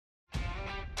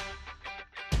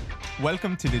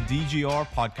Welcome to the DGR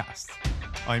podcast.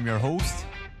 I'm your host,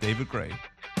 David Gray.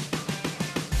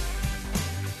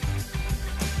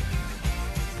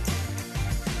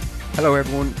 Hello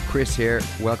everyone, Chris here.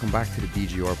 Welcome back to the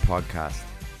DGR podcast.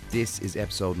 This is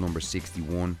episode number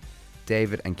 61.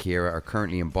 David and Kira are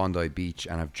currently in Bondi Beach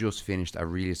and have just finished a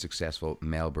really successful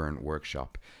Melbourne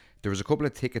workshop. There was a couple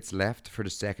of tickets left for the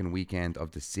second weekend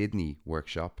of the Sydney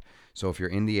workshop, so if you're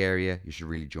in the area, you should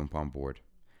really jump on board.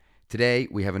 Today,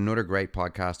 we have another great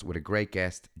podcast with a great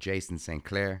guest, Jason St.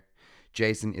 Clair.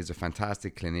 Jason is a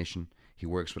fantastic clinician. He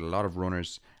works with a lot of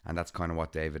runners, and that's kind of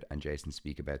what David and Jason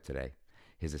speak about today.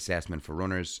 His assessment for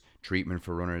runners, treatment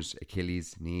for runners,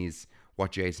 Achilles, knees,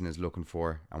 what Jason is looking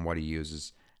for, and what he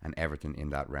uses, and everything in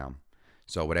that realm.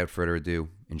 So without further ado,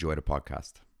 enjoy the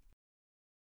podcast.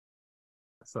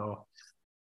 So,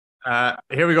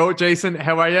 here we go, Jason.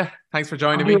 How are you? Thanks for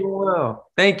joining me.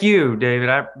 Well, thank you, David.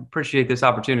 I appreciate this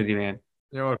opportunity, man.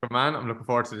 You're welcome, man. I'm looking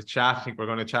forward to the chat. I think we're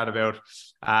going to chat about,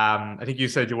 I think you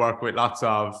said you work with lots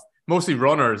of, mostly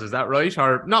runners, is that right?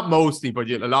 Or not mostly, but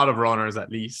a lot of runners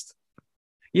at least.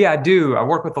 Yeah, I do. I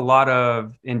work with a lot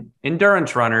of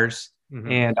endurance runners,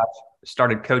 Mm-hmm. and I've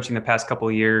started coaching the past couple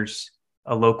of years,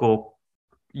 a local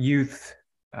youth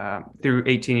through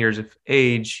 18 years of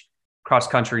age,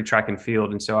 cross-country, track and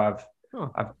field. And so I've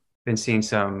been seeing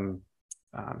some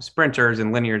sprinters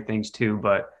and linear things too,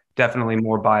 but definitely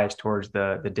more biased towards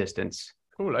the distance.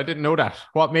 Cool. I didn't know that.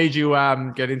 What made you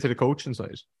get into the coaching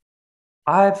side?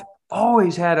 I've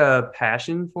always had a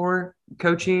passion for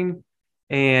coaching,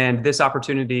 and this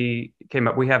opportunity came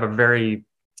up. We have a very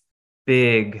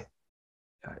big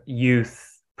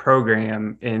youth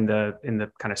program in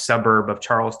the kind of suburb of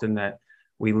Charleston that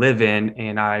we live in,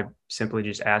 and I simply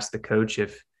just asked the coach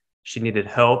if she needed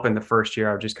help. And the first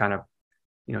year I just kind of,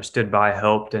 stood by,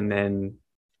 helped, and then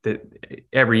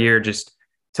every year just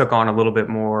took on a little bit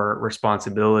more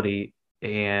responsibility.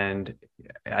 And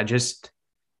I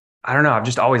don't know, I've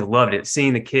just always loved it,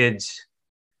 seeing the kids,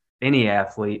 any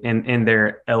athlete in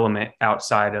their element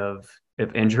outside of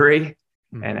injury.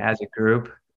 Mm-hmm. And as a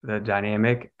group, the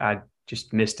dynamic, I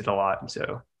just missed it a lot. And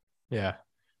so, yeah,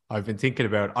 I've been thinking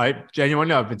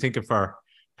for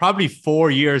probably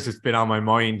 4 years. It's been on my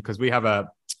mind because we have a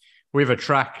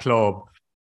track club.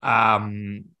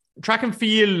 Track and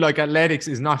field, like athletics,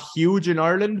 is not huge in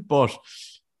Ireland, but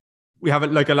we have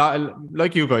like a lot,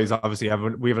 like you guys obviously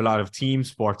we have a lot of team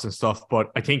sports and stuff. But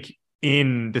I think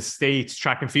in the States,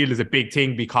 track and field is a big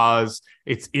thing because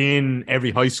it's in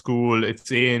every high school.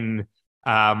 It's in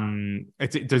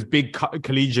there's big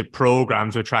collegiate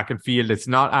programs with track and field. It's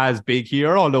not as big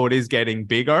here, although it is getting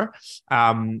bigger.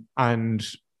 And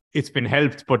it's been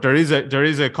helped, but there is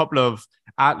a couple of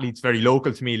athletes very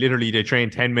local to me. Literally, they train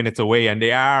 10 minutes away, and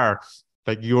they are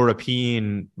like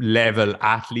European level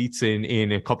athletes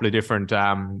in a couple of different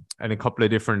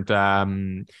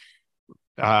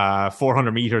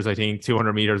 400 meters, I think,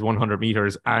 200 meters, 100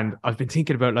 meters. And I've been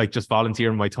thinking about like just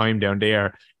volunteering my time down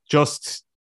there, just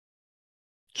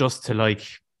to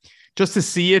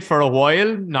see it for a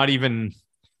while, not even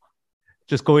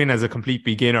just go in as a complete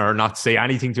beginner, not say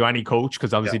anything to any coach,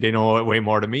 because obviously they know way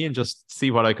more than me, and just see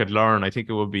what I could learn. I think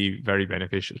it would be very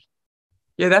beneficial.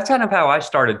 Yeah, that's kind of how I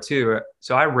started too.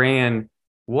 So I ran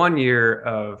 1 year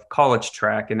of college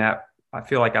track, and that I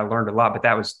feel like I learned a lot, but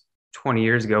that was 20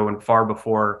 years ago and far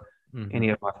before any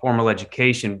of my formal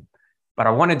education. But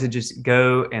I wanted to just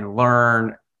go and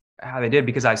learn how they did,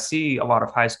 because I see a lot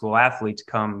of high school athletes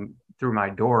come through my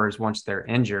doors once they're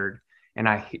injured, and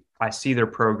I see their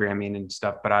programming and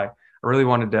stuff, but I really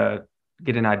wanted to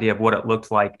get an idea of what it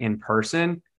looked like in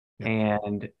person. Yeah.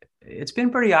 And it's been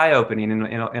pretty eye-opening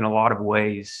in a lot of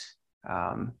ways.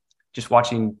 Just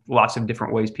watching lots of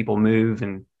different ways people move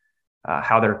and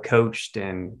how they're coached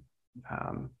and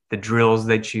the drills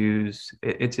they choose.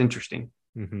 It's interesting.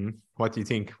 Mm-hmm. What do you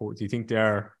think? Do you think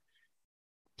they're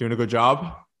doing a good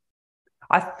job?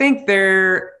 I think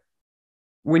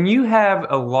when you have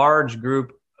a large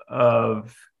group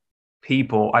of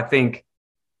people, I think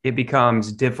it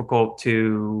becomes difficult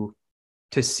to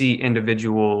see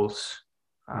individuals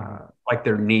like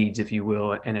their needs, if you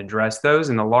will, and address those.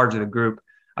 And the larger the group,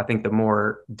 I think the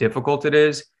more difficult it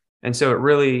is. And so it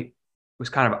really was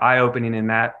kind of eye-opening in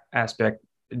that aspect,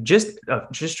 just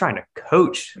trying to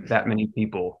coach that many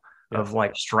people of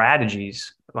like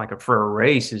strategies, like for a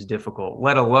race is difficult,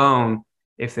 let alone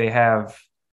if they have,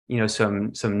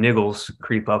 some niggles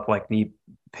creep up, like knee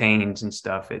pains and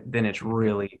stuff, then it's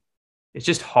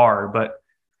just hard. But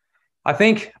I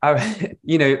think I've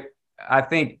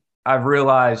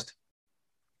realized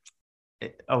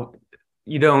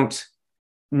you don't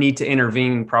need to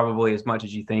intervene probably as much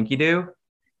as you think you do.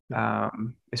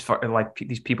 as far like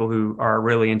these people who are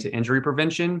really into injury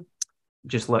prevention,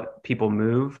 just let people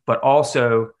move, but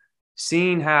also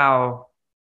seeing how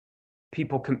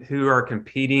people who are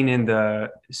competing in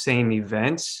the same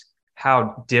events,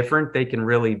 how different they can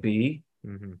really be.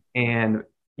 Mm-hmm. And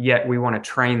yet we want to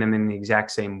train them in the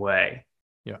exact same way.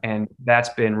 Yeah. And that's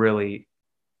been really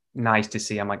nice to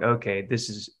see. I'm like, okay, this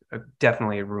is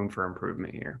definitely a room for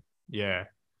improvement here. Yeah.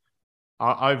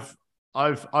 I've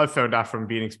found that from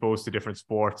being exposed to different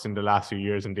sports in the last few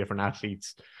years and different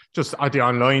athletes. Just the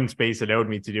online space allowed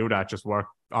me to do that, just work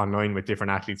online with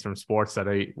different athletes from sports that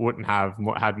I wouldn't have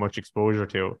had much exposure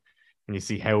to. And you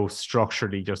see how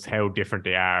structurally just how different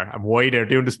they are and why they're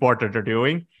doing the sport that they're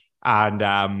doing.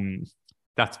 And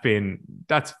that's been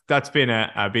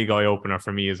a big eye opener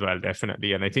for me as well,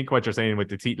 definitely. And I think what you're saying with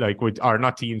the or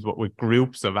not teams, but with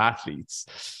groups of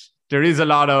athletes, there is a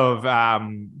lot of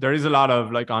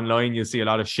like online, you see a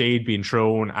lot of shade being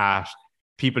thrown at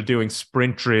people doing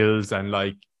sprint drills and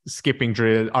like skipping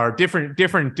drills or different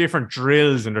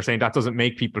drills, and they're saying that doesn't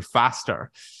make people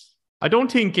faster. I don't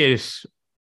think it's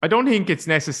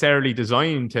necessarily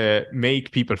designed to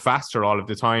make people faster all of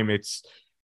the time. It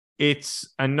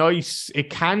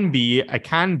can be,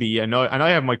 and I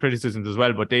have my criticisms as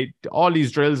well, but all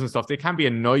these drills and stuff, they can be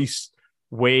a nice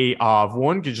way of,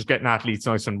 one, you're just getting athletes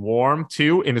nice and warm,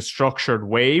 two, in a structured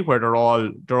way where they're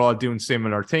all doing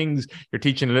similar things. You're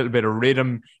teaching a little bit of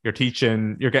rhythm, you're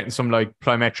getting some like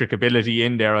plyometric ability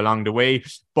in there along the way,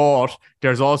 but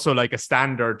there's also like a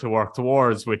standard to work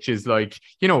towards, which is like,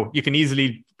 you can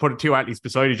easily put two athletes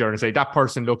beside each other and say that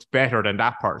person looks better than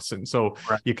that person. So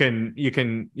right. you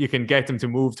can get them to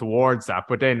move towards that.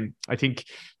 But then I think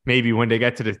maybe when they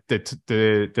get to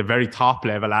the very top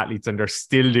level athletes and they're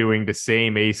still doing the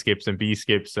same A skips and B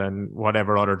skips and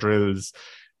whatever other drills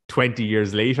 20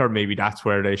 years later, maybe that's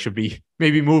where they should be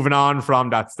maybe moving on from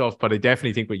that stuff. But I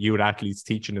definitely think with youth athletes,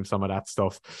 teaching them some of that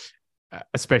stuff,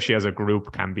 especially as a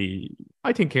group, can be,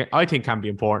 I think can be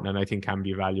important, and I think can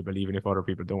be valuable, even if other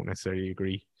people don't necessarily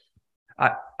agree.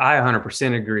 I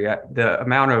 100% agree. The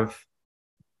amount of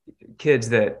kids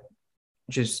that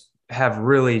just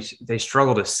they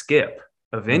struggle to skip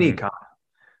of any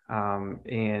kind.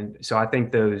 And so I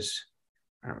think those,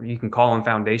 you can call them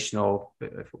foundational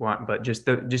if you want, but just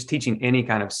teaching any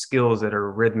kind of skills that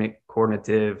are rhythmic,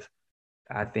 coordinative,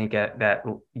 I think at that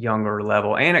younger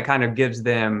level. And it kind of gives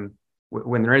them,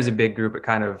 when there is a big group,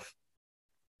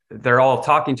 they're all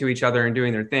talking to each other and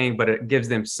doing their thing, but it gives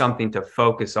them something to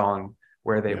focus on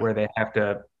where they have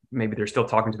to, maybe they're still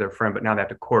talking to their friend, but now they have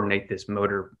to coordinate this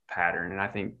motor pattern. And I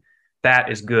think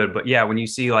that is good. But yeah, when you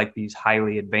see like these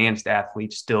highly advanced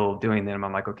athletes still doing them,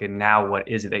 I'm like, okay, now what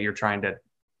is it that you're trying to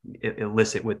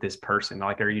elicit with this person?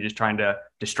 Like, are you just trying to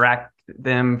distract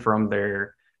them from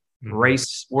their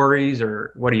race worries,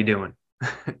 or what are you doing?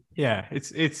 Yeah,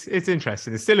 it's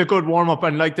interesting. It's still a good warm up,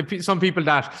 and like some people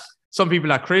that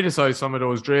criticize some of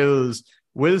those drills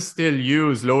will still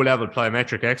use low level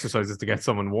plyometric exercises to get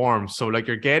someone warm. So like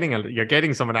you're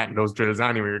getting some of that in those drills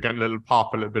anyway. You're getting a little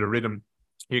pop, a little bit of rhythm.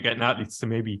 You're getting athletes to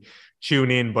maybe tune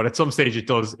in, but at some stage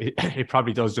it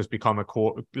probably does just become a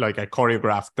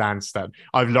choreographed dance that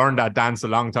I've learned that dance a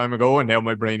long time ago, and now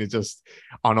my brain is just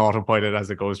on autopilot as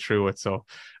it goes through it. So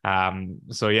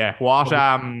yeah,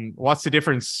 what's the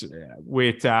difference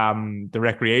with the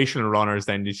recreational runners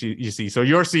then? You see, so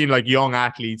you're seeing like young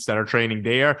athletes that are training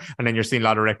there, and then you're seeing a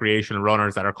lot of recreational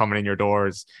runners that are coming in your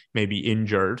doors, maybe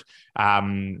injured.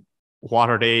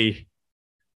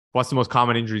 What's the most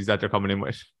common injuries that they're coming in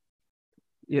with?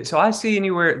 Yeah, so I see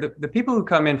anywhere the people who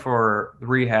come in for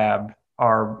rehab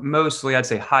are mostly, I'd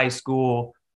say, high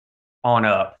school on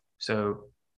up. So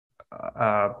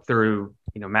through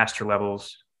master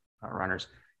levels runners,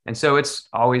 and so it's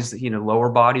always lower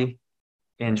body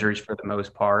injuries for the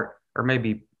most part, or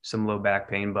maybe some low back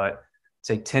pain, but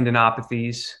say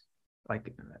tendinopathies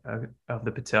like of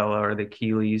the patella or the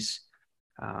Achilles.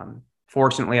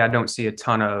 Fortunately, I don't see a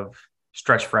ton of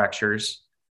stretch fractures.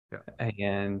 Yeah.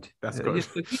 And that's good.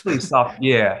 Usually soft.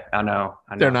 Yeah, I know.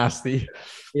 They're nasty.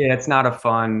 Yeah, it's not a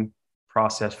fun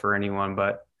process for anyone,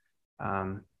 but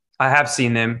I have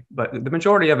seen them. But the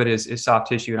majority of it is soft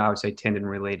tissue, and I would say tendon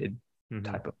related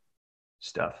type of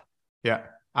stuff. Yeah.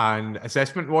 And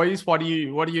assessment wise, what are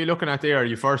you looking at there? Are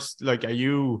you first like are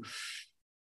you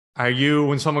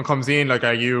when someone comes in, like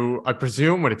I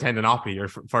presume with a tendinopathy, you're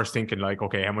first thinking like,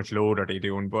 okay, how much load are they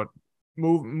doing? But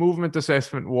movement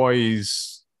assessment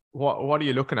wise, what are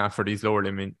you looking at for these lower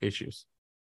limb issues?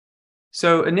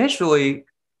 So initially,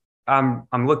 I'm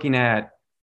looking at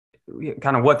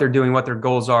kind of what they're doing, what their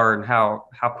goals are, and how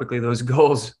quickly those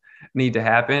goals need to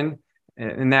happen.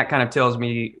 And that kind of tells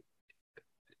me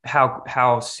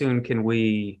how soon can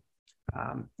we,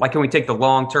 can we take the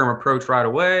long-term approach right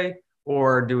away,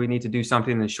 or do we need to do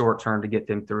something in the short term to get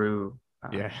them through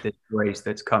this race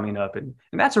that's coming up? And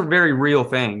that's a very real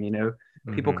thing.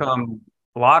 People come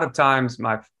a lot of times.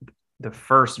 The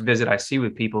first visit I see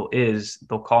with people is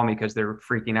they'll call me because they're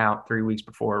freaking out 3 weeks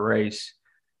before a race,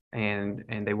 and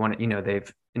they want to,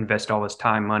 they've invested all this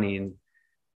time, money, and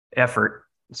effort.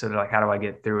 So they're like, how do I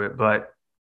get through it? But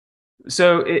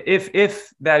so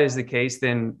if that is the case,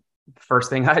 then the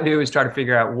first thing I do is try to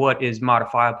figure out what is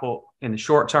modifiable in the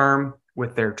short term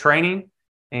with their training,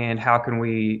 and how can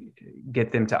we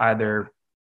get them to either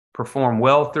perform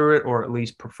well through it, or at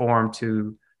least perform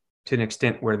to an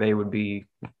extent where they would be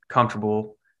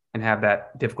comfortable and have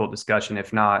that difficult discussion,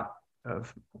 if not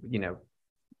of,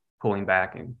 pulling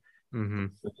back and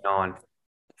moving on.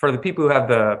 For the people who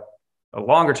have a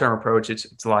longer term approach,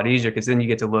 it's a lot easier, because then you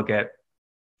get to look at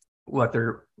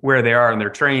where they are in their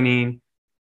training,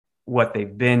 what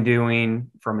they've been doing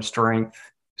from a strength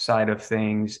side of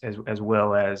things, as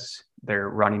well as their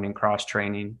running and cross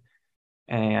training.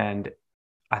 And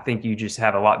I think you just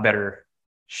have a lot better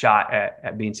shot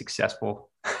at being successful.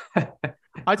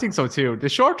 I think so too. The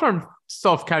short-term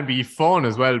stuff can be fun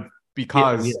as well,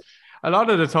 because a lot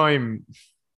of the time,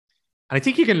 and I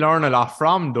think you can learn a lot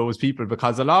from those people,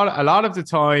 because a lot of the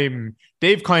time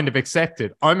they've kind of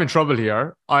accepted, I'm in trouble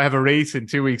here. I have a race in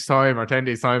 2 weeks' time, or 10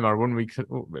 days' time, or 1 week,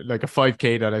 like a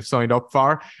 5K that I've signed up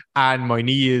for, and my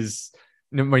knee is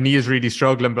really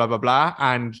struggling, blah, blah, blah.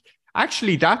 And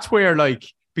actually that's where,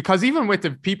 because even with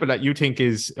the people that you think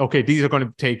is, okay, these are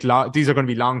going to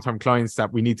be long-term clients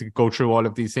that we need to go through all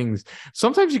of these things,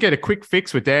 sometimes you get a quick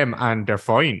fix with them and they're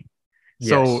fine. Yes.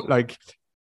 So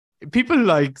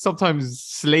people sometimes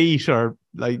slate or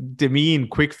demean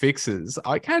quick fixes.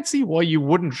 I can't see why you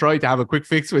wouldn't try to have a quick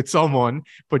fix with someone,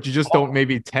 but you just don't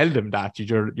maybe tell them that.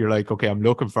 You're like, okay, I'm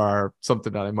looking for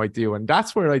something that I might do. And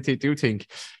that's where I do think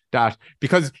that,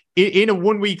 because in a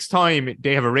 1 week's time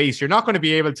they have a race, you're not going to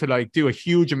be able to do a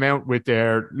huge amount with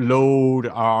their load,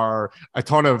 or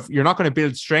you're not going to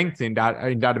build strength in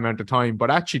that amount of time. But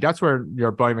actually that's where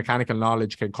your biomechanical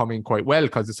knowledge can come in quite well,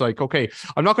 because it's okay,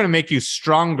 I'm not going to make you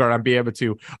stronger and be able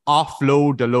to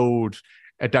offload the load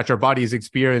that your body is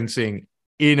experiencing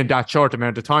in that short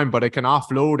amount of time, but I can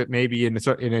offload it maybe in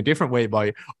a different way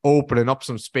by opening up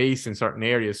some space in certain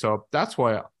areas. So that's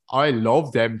why I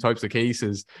love them types of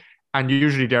cases. And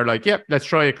usually they're like, yep, let's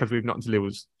try it because we've nothing to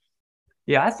lose.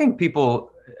 Yeah, I think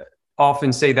people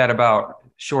often say that about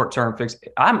short-term fix.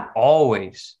 I'm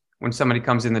always, when somebody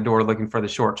comes in the door looking for the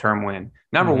short-term win,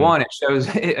 number one, it shows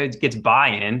it gets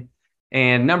buy-in.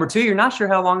 And number two, you're not sure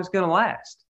how long it's going to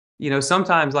last.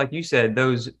 Sometimes, like you said,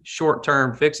 those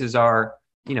short-term fixes are,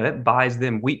 it buys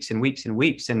them weeks and weeks and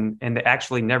weeks, and they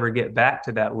actually never get back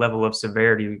to that level of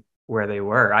severity where they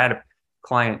were. I had a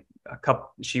client,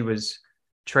 she was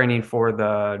training for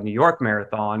the New York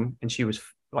Marathon, and she was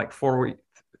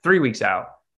 3 weeks out,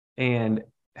 and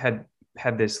had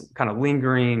this kind of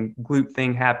lingering glute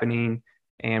thing happening,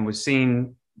 and was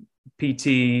seeing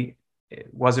PT. It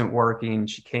wasn't working.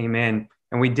 She came in,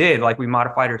 and we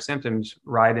modified her symptoms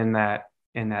right in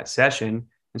that session.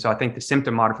 And so I think the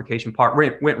symptom modification part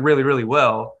went really, really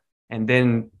well. And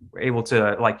then we're able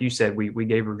to, like you said, we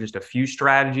gave her just a few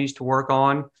strategies to work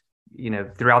on,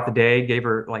 throughout the day, gave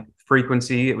her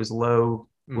frequency. It was low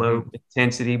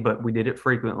intensity, but we did it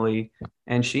frequently.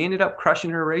 And she ended up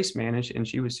crushing her race, man. And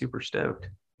she was super stoked.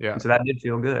 Yeah. And so that did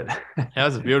feel good.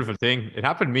 That's a beautiful thing. It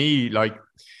happened to me,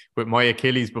 with my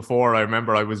Achilles before. I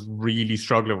remember I was really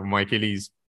struggling with my Achilles.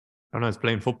 And I was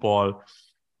playing football.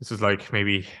 This was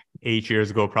maybe 8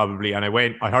 years ago, probably. And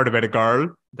I heard about a girl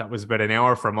that was about an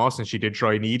hour from us, and she did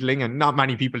try needling, and not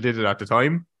many people did it at the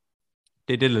time.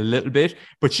 They did a little bit,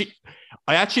 but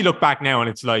I actually look back now, and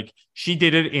it's she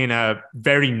did it in a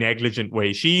very negligent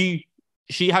way. She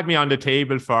had me on the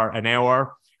table for an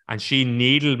hour, and she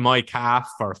needled my calf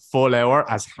for a full hour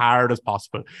as hard as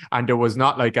possible. And there was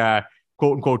not a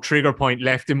quote unquote trigger point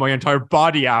left in my entire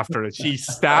body after it. She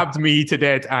stabbed me to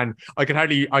death, and I could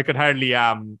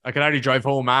hardly drive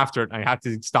home after it. I had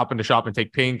to stop in the shop and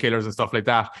take painkillers and stuff like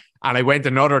that. And I went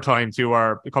another time to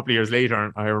her a couple of years later,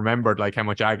 and I remembered how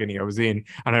much agony I was in.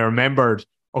 And I remembered,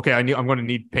 okay, I'm going to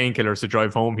need painkillers to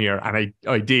drive home here. And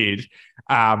I did.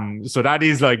 So that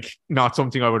is not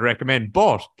something I would recommend.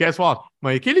 But guess what?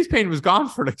 My Achilles pain was gone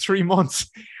for 3 months.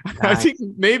 Nice. I think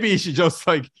maybe you should just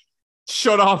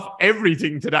shut off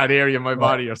everything to that area of my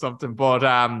body or something. But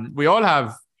we all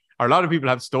have, or a lot of people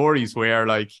have stories where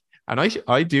and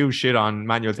I do shit on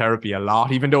manual therapy a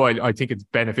lot, even though I think it's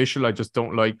beneficial. I just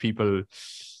don't like people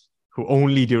who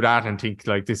only do that and think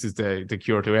this is the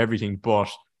cure to everything. But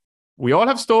we all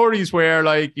have stories where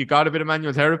like you got a bit of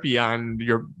manual therapy and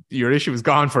your issue is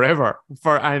gone forever.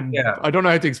 I don't know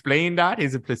how to explain that.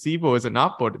 Is it placebo? Is it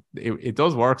not? But it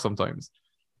does work sometimes.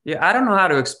 Yeah, I don't know how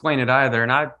to explain it either.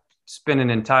 And I spent an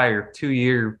entire 2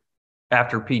 year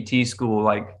after PT school,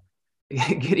 like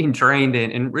getting trained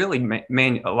in and really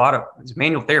a lot of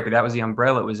manual therapy. That was the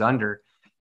umbrella it was under.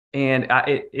 And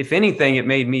if anything, it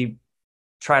made me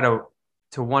try to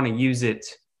want to use it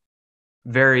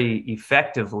very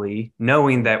effectively,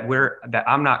 knowing that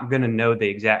I'm not going to know the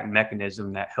exact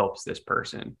mechanism that helps this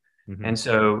person. Mm-hmm. And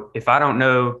so if I don't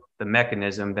know the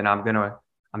mechanism, then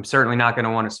I'm certainly not going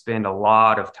to want to spend a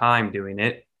lot of time doing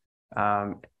it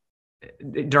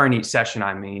during each session,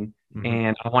 I mean. Mm-hmm.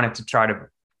 And I wanted to try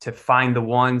to find the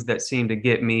ones that seem to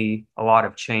get me a lot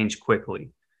of change quickly,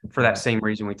 for that same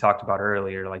reason we talked about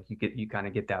earlier. Like you kind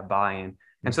of get that buy-in.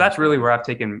 And so that's really where I've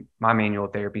taken my manual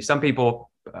therapy. Some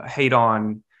people hate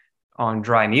on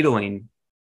dry needling,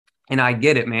 and I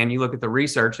get it, man. You look at the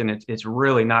research and it's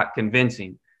really not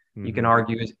convincing. Mm-hmm. You can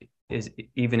argue is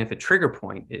even if a trigger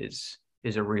point is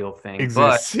a real thing.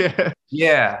 Exists, but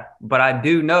yeah, but I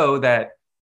do know that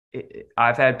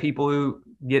I've had people who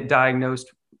get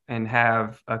diagnosed and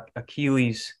have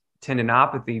Achilles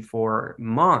tendinopathy for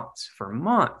months.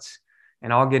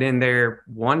 And I'll get in there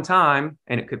one time,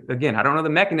 and it could, again, I don't know the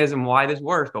mechanism why this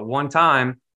works, but one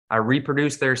time I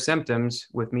reproduce their symptoms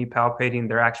with me palpating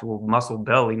their actual muscle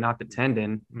belly, not the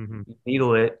tendon, mm-hmm.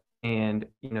 needle it, and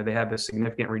they have a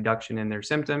significant reduction in their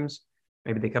symptoms.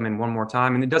 Maybe they come in one more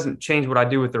time, and it doesn't change what I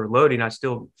do with their loading. I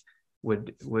still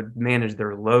would manage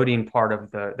their loading part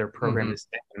of their program mm-hmm. the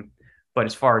same. But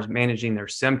as far as managing their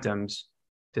symptoms,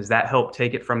 does that help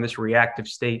take it from this reactive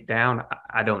state down?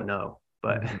 I don't know,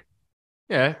 but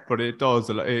yeah, but it does.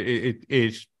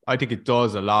 I think it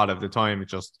does a lot of the time. It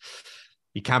just,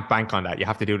 you can't bank on that. You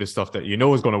have to do the stuff that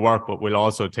is going to work, but will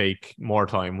also take more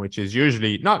time, which is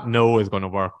usually not is going to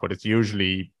work, but it's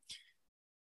usually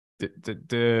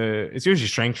it's usually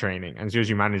strength training, and it's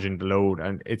usually managing the load.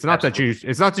 And it's not Absolutely.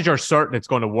 It's not that you're certain it's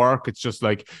going to work. It's just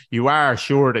like you are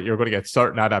sure that you're going to get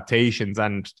certain adaptations.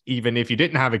 And even if you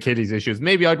didn't have Achilles issues,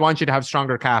 maybe I'd want you to have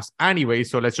stronger calves anyway.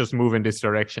 So let's just move in this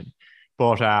direction.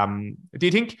 But do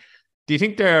you think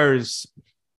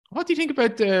what do you think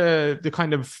about the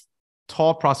kind of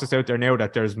thought process out there now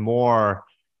that there's more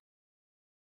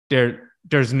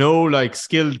there's no like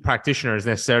skilled practitioners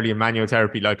necessarily in manual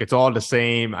therapy? Like it's all the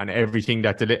same, and everything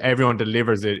that everyone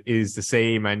delivers it is the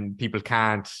same, and people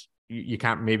you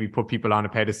can't maybe put people on a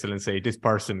pedestal and say this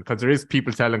person, because there is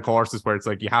people telling courses where it's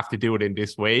like you have to do it in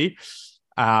this way.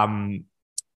 But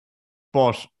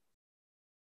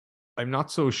I'm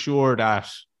not so sure that.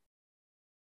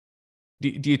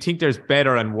 Do you think there's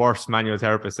better and worse manual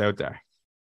therapists out there?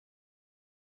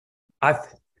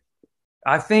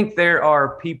 I think there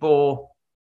are people.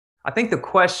 I think the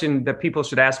question that people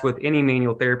should ask with any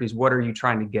manual therapy is, what are you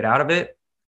trying to get out of it?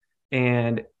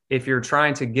 And if you're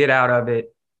trying to get out of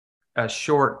it a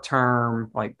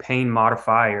short-term like pain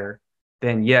modifier,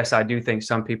 then yes, I do think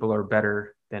some people are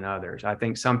better than others. I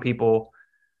think some people,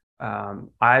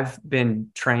 I've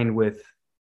been trained with,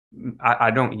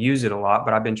 I don't use it a lot,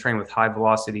 but I've been trained with high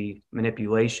velocity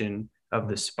manipulation of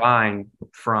the spine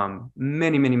from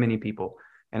many, many, many people.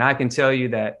 And I can tell you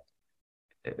that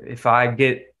if I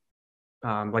get,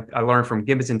 like I learned from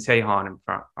Gibbons and Tejon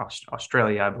from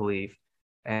Australia, I believe,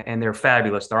 and they're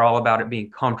fabulous. They're all about it being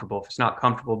comfortable. If it's not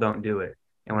comfortable, don't do it.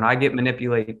 And when I get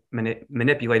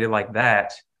manipulated like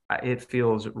that, it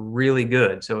feels really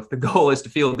good. So if the goal is to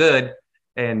feel good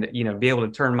and, be able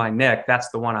to turn my neck, that's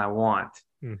the one I want.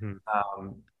 Mm-hmm.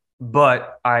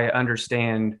 But I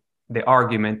understand the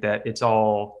argument that it's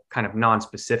all kind of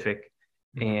non-specific,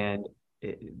 mm-hmm. and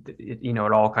it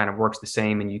all kind of works the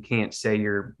same, and you can't say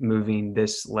you're moving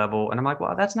this level. And I'm like,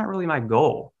 well, that's not really my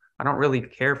goal. I don't really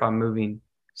care if I'm moving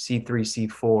C3,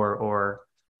 C4, or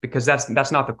because that's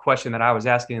not the question that I was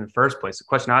asking in the first place. The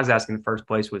question I was asking in the first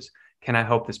place was, can I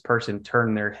help this person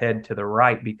turn their head to the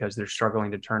right because they're struggling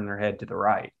to turn their head to the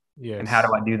right? Yes. And how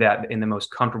do I do that in the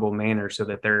most comfortable manner so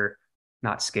that they're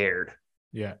not scared?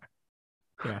 Yeah.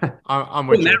 Yeah, I'm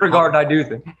with in that regard. I do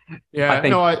think. Yeah, I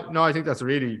think that's a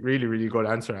really, really, really good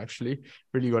answer. Actually,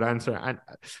 really good answer. And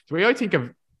the way I think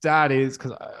of that is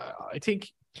because I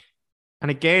think, and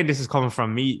again, this is coming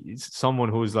from me, someone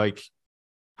who's like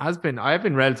I have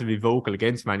been relatively vocal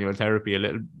against manual therapy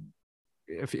on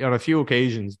a few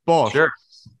occasions. But sure,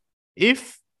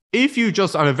 if you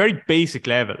just on a very basic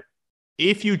level,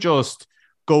 if you just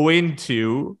go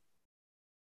into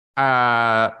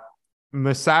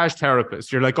massage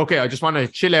therapist, you're like, okay, I just want to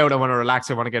chill out, I want to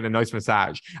relax, I want to get a nice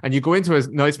massage, and you go into a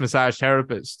nice massage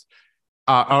therapist,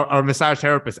 or massage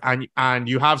therapist, and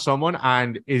you have someone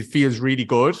and it feels really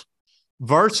good,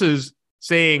 versus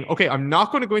saying, okay, I'm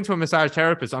not going to go into a massage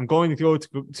therapist. I'm going to go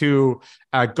to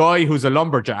a guy who's a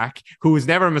lumberjack who's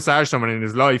never massaged someone in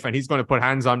his life, and he's going to put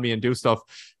hands on me and do stuff.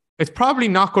 It's probably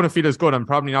not going to feel as good. I'm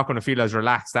probably not going to feel as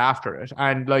relaxed after it.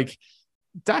 And like,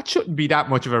 that shouldn't be that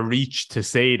much of a reach to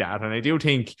say that. And I do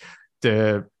think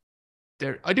there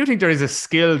is a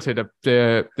skill to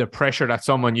the pressure that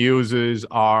someone uses,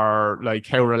 or like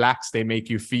how relaxed they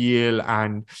make you feel.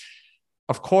 And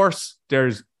of course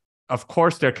there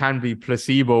can be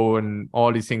placebo and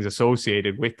all these things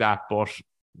associated with that, but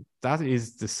that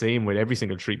is the same with every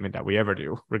single treatment that we ever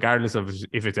do, regardless of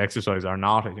if it's exercise or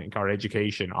not, I think, or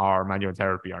education or manual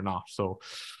therapy or not. So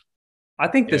I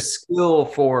think the skill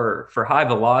for high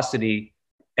velocity,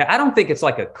 I don't think it's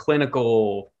like a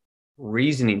clinical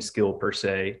reasoning skill per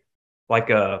se. Like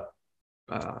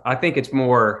I think it's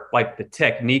more like the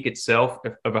technique itself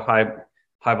of a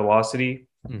high velocity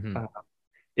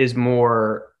is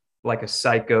more like a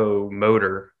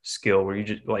psychomotor skill, where you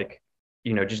just like,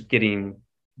 just getting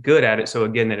good at it. So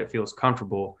again, that it feels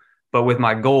comfortable, but with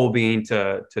my goal being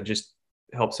to just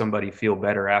help somebody feel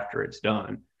better after it's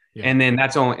done. Yeah. And then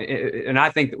and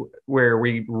I think where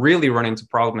we really run into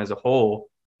problem as a whole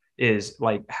is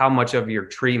like, how much of your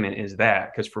treatment is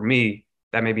that? Because for me,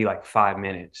 that may be like 5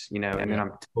 minutes, and then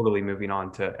I'm totally moving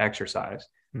on to exercise.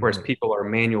 Whereas people are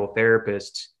manual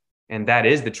therapists, and that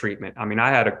is the treatment. I mean, I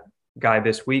had a guy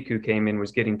this week who came in,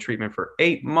 was getting treatment for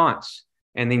 8 months,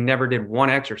 and they never did one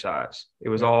exercise. It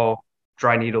was all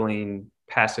dry needling,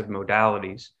 passive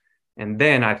modalities. And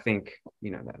then I think,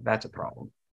 that's a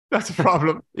problem. That's a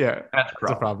problem. Yeah, that's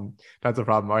a problem. That's a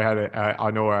problem.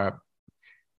 I know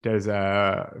there's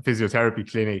a physiotherapy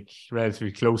clinic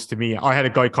relatively close to me. I had a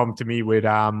guy come to me with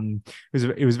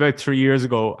it was about 3 years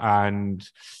ago, and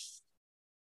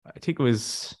I think it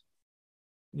was,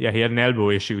 he had an elbow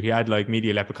issue. He had like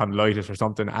medial epicondylitis or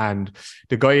something, and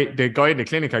the guy in the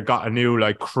clinic had got a new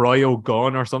like cryo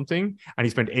gun or something, and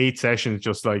he spent 8 sessions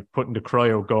just like putting the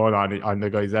cryo gun on the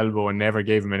guy's elbow and never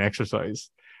gave him an exercise.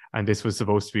 And this was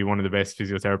supposed to be one of the best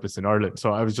physiotherapists in Ireland.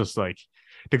 So I was just like,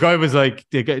 the guy was like,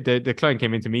 the client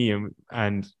came into me,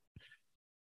 and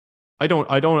I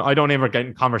don't ever get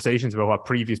in conversations about what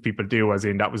previous people do, as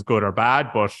in that was good or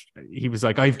bad. But he was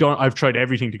like, I've tried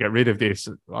everything to get rid of this.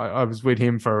 I was with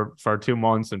him for 2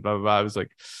 months and blah, blah, blah. I was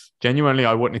like, genuinely,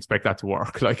 I wouldn't expect that to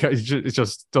work. Like, it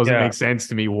just doesn't make sense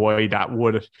to me why that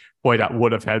would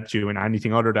have helped you in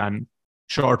anything other than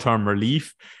short-term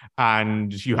relief.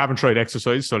 And you haven't tried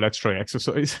exercise, so let's try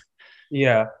exercise.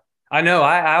 Yeah, I know.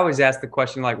 I always ask the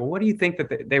question, like, well, what do you think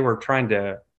that they were trying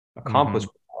to accomplish?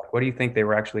 What do you think they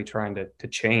were actually trying to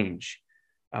change?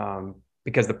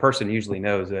 Because the person usually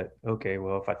knows that, okay,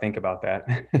 well, if I think about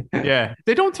that. Yeah,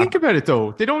 they don't think about it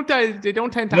though. They don't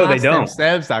tend to ask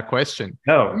themselves that question.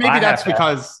 No, maybe that's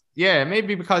because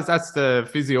that's the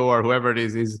physio or whoever it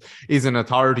is an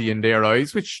authority in their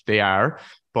eyes, which they are.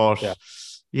 But a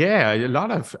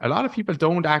lot of people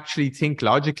don't actually think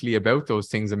logically about those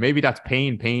things, and maybe that's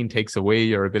pain. Pain takes away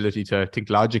your ability to think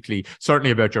logically,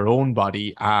 certainly about your own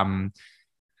body.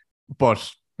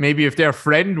 But maybe if their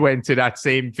friend went to that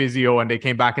same physio and they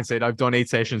came back and said, I've done 8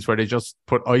 sessions where they just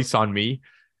put ice on me,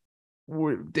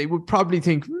 they would probably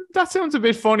think, that sounds a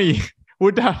bit funny.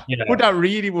 Would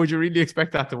you really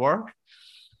expect that to work?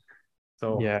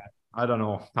 So I don't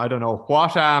know.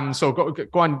 What so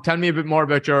go on, tell me a bit more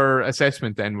about your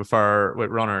assessment then with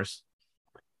runners.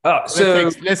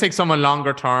 Let's take someone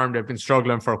longer term. They've been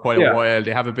struggling for quite a while.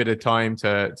 They have a bit of time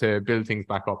to build things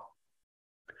back up.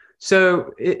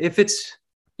 So if it's,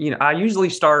 I usually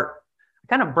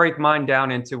kind of break mine down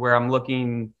into where I'm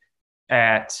looking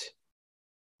at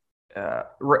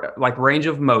like range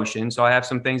of motion. So I have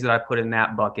some things that I put in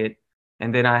that bucket,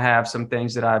 and then I have some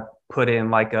things that I put in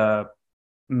like a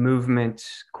movement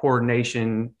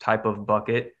coordination type of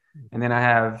bucket. And then I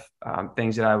have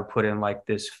things that I would put in like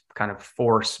this kind of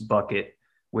force bucket,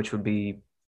 which would be,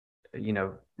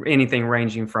 anything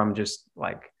ranging from just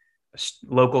like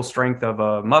local strength of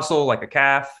a muscle, like a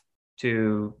calf,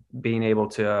 to being able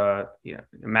to,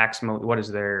 maximum, what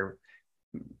is their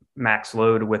max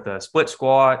load with a split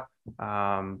squat,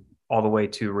 all the way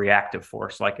to reactive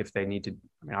force. Like if they need to,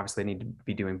 obviously they need to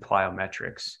be doing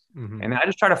plyometrics. And I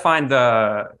just try to find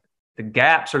the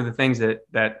gaps or the things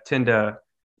that tend to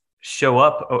show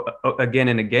up again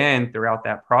and again throughout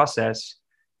that process,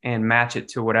 and match it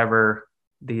to whatever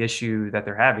the issue that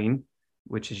they're having,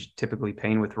 which is typically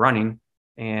pain with running,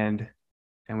 and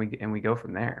we go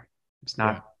from there. It's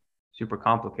not super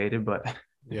complicated, but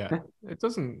it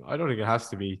doesn't. I don't think it has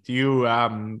to be. Do you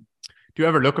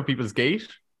ever look at people's gait?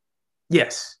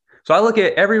 Yes. So I look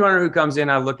at every runner who comes in,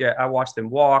 I watch them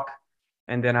walk,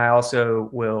 and then I also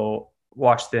will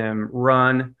watch them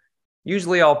run.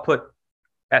 Usually I'll put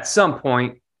at some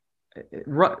point,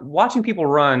 watching people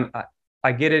run,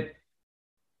 I get it.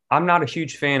 I'm not a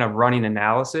huge fan of running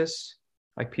analysis,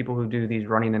 like people who do these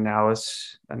running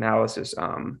analysis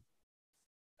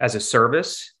as a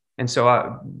service. And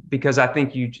so because I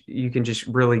think you can just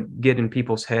really get in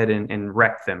people's head and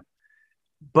wreck them.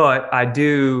 But I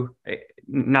do,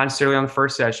 not necessarily on the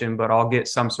first session, but I'll get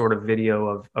some sort of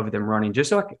video of them running, just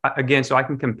so I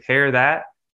can compare that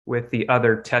with the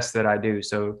other tests that I do.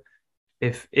 So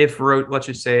if let's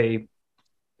just say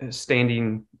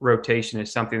standing rotation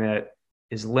is something that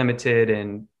is limited,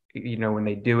 and when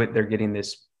they do it, they're getting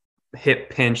this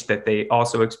hip pinch that they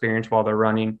also experience while they're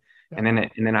running, and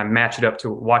then I match it up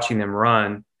to watching them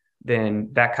run, then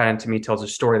that kind of to me tells a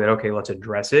story that, okay, let's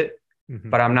address it.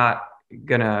 But I'm not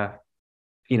gonna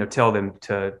tell them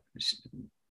to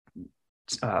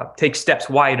take steps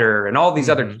wider and all these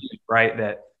other cues, right,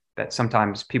 that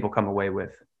sometimes people come away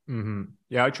with.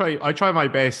 Yeah, I try my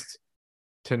best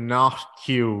to not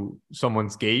cue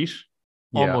someone's gait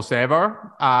almost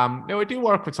ever. Now I do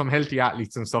work with some healthy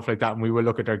athletes and stuff like that, and we will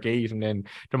look at their gait, and then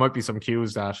there might be some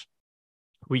cues that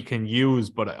we can use.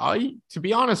 But to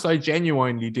be honest, I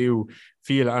genuinely do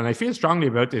feel, and I feel strongly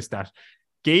about this, that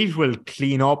gait will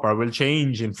clean up or will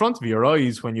change in front of your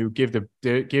eyes when you give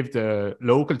the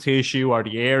local tissue or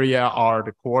the area or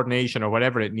the coordination or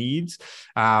whatever it needs.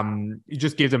 You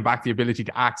just give them back the ability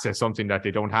to access something that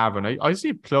they don't have, and I see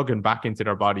it plugging back into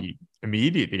their body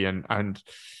immediately, and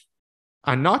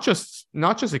not just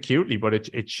acutely, but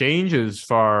it changes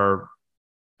for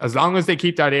as long as they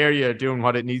keep that area doing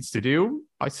what it needs to do.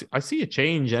 I see a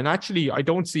change, and actually I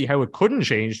don't see how it couldn't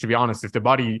change, to be honest, if the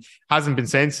body hasn't been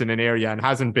sensing an area and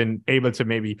hasn't been able to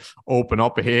maybe open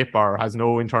up a hip or has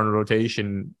no internal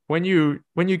rotation. When you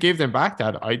give them back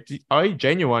that, I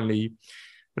genuinely,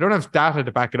 I don't have data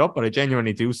to back it up, but I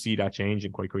genuinely do see that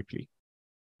changing quite quickly.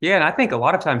 Yeah, and I think a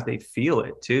lot of times they feel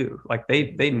it too. Like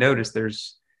they notice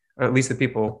there's, or at least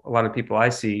a lot of people I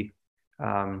see,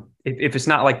 if it's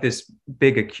not like this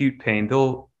big acute pain,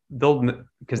 they'll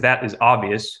because that is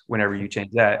obvious whenever you change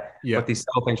that. Yeah. But these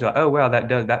subtle things are like, oh wow,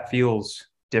 that feels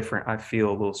different. I feel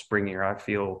a little springier. I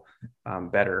feel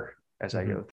better as I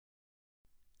go.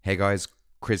 Hey guys,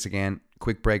 Chris again.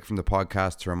 Quick break from the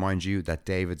podcast to remind you that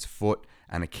David's foot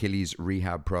and Achilles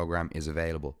rehab program is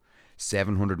available.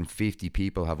 750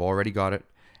 people have already got it.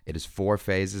 It is 4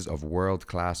 phases of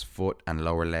world-class foot and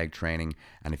lower leg training,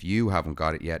 and if you haven't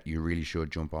got it yet, you really should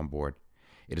jump on board.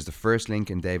 It is the first link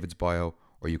in David's bio,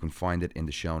 or you can find it in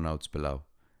the show notes below.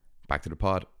 Back to the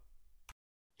pod.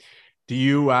 Do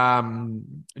you have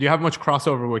much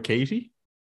crossover with Katie?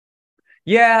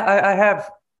 Yeah, I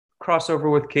have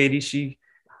crossover with Katie. She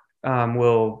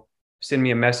will send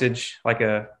me a message like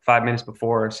 5 minutes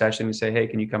before a session and say, hey,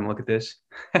 can you come look at this?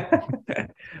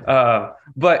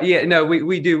 But yeah, no,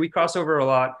 we cross over a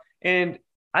lot. And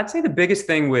I'd say the biggest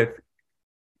thing with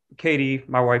Katie,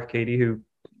 my wife, Katie, who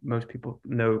most people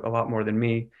know a lot more than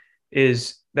me,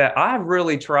 is that I've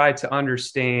really tried to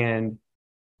understand,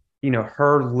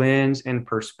 her lens and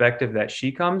perspective that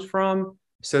she comes from,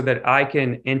 so that I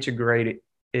can integrate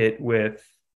it with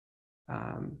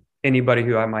anybody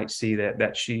who I might see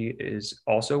that she is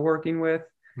also working with.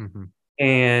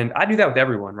 And I do that with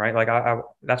everyone, right? Like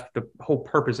that's the whole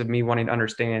purpose of me wanting to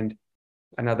understand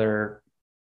another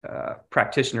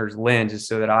practitioner's lens, is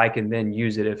so that I can then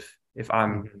use it if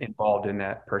I'm involved in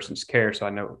that person's care, so I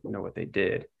know what they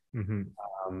did,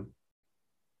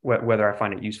 whether I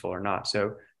find it useful or not.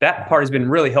 So that part has been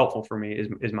really helpful for me,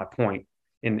 is my point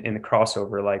in the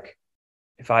crossover. Like,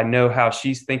 if I know how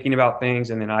she's thinking about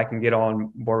things, and then I can get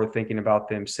on board with thinking about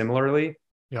them similarly,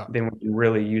 then we can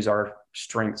really use our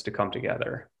strengths to come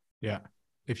together. Yeah.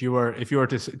 If you were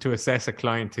to assess a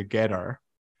client together,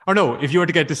 or no, if you were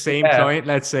to get the same client,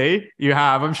 let's say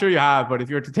I'm sure you have, but if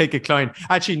you were to take a client,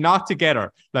 actually not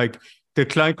together, like the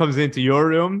client comes into your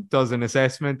room, does an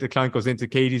assessment, the client goes into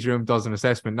Katie's room, does an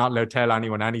assessment, not allowed to tell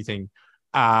anyone anything.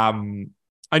 I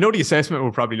know the assessment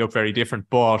will probably look very different,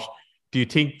 but do you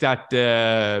think that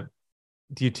the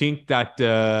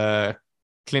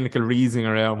clinical reasoning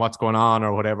around what's going on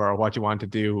or whatever, or what you want to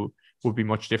do, would be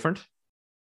much different?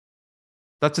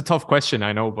 That's a tough question,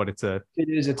 I know, but it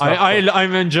is a tough question.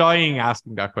 I'm enjoying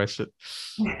asking that question.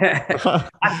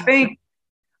 I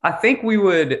think we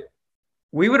would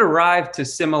arrive to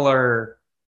similar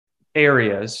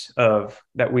areas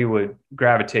that we would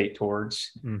gravitate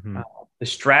towards. The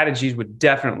strategies would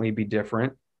definitely be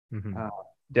different.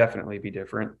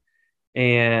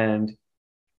 And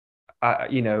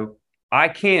I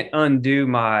can't undo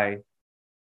my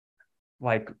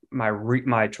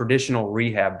traditional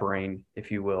rehab brain,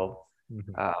 if you will.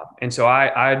 And so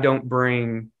I don't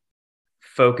bring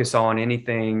focus on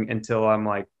anything until I'm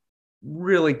like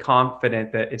really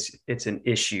confident that it's an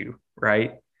issue,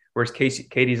 right? Whereas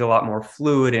Katie's a lot more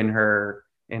fluid in her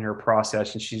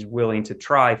process, and she's willing to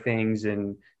try things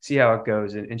and see how it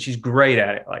goes, and she's great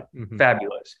at it, like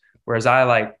fabulous. Whereas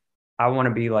I want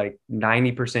to be like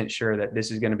 90% sure that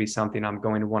this is going to be something I'm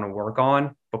going to want to work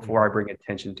on before I bring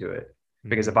attention to it.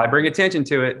 Because if I bring attention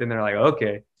to it, then they're like,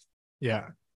 okay. Yeah.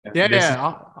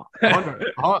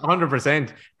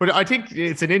 100%. But I think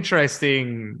it's an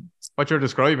interesting, what you're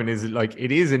describing is like,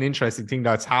 it is an interesting thing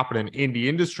that's happening in the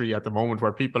industry at the moment,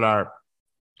 where people are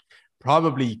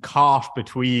probably caught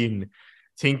between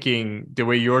thinking the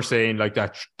way you're saying, like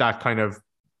that kind of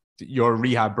your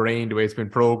rehab brain, the way it's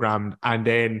been programmed, and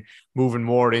then moving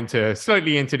more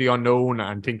slightly into the unknown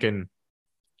and thinking,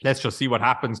 let's just see what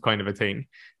happens, kind of a thing.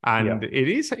 And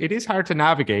it is hard to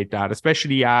navigate that,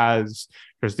 especially as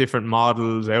there's different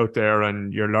models out there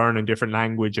and you're learning different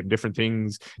language and different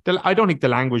things. I don't think the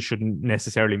language shouldn't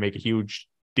necessarily make a huge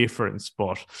difference,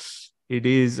 but it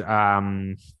is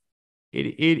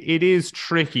it is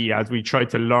tricky as we try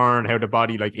to learn how the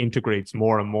body like integrates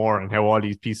more and more, and how all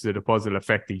these pieces of the puzzle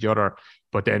affect each other.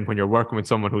 But then when you're working with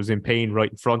someone who's in pain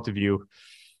right in front of you,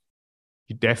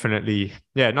 you definitely,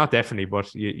 not definitely,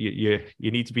 but you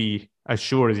need to be as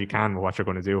sure as you can with what you're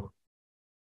going to do.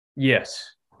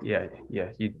 Yes. Yeah.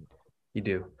 You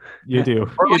do. You do.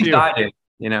 Or at least I do,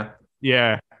 you know?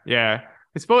 Yeah. I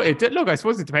suppose it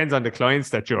depends on the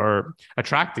clients that you're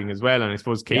attracting as well. And I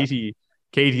suppose Katie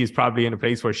is probably in a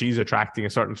place where she's attracting a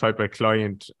certain type of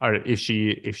client, or if she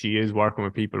is working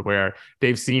with people where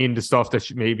they've seen the stuff that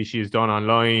maybe she's done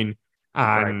online,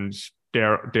 and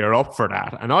they're up for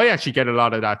that. And I actually get a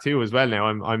lot of that too as well now.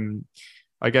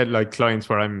 I get like clients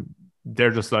where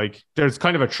they're just like, there's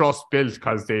kind of a trust built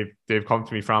because they've come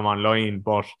to me from online,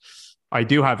 but I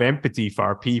do have empathy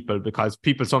for people, because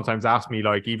people sometimes ask me,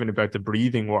 like, even about the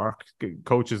breathing work,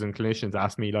 coaches and clinicians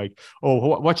ask me like,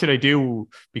 oh, what should I do?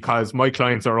 Because my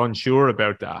clients are unsure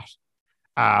about that.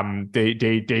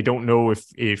 They don't know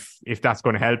if that's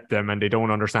going to help them, and they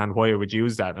don't understand why I would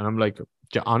use that. And I'm like,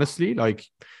 honestly, like,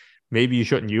 maybe you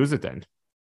shouldn't use it then.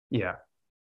 Yeah.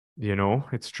 You know,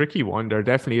 it's a tricky one. There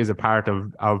definitely is a part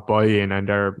of buy-in,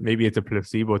 and maybe it's a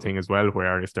placebo thing as well,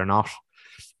 where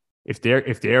if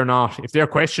they're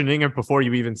questioning it before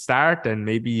you even start, then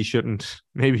maybe you shouldn't.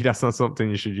 Maybe that's not something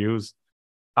you should use.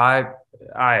 I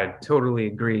totally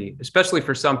agree, especially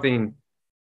for something.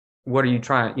 What are you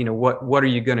trying? You know, what are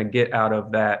you going to get out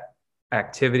of that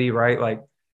activity, right? Like,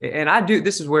 and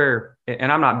this is where,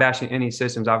 and I'm not bashing any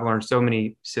systems. I've learned so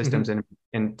many systems and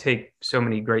take so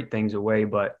many great things away,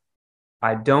 but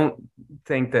I don't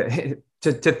think that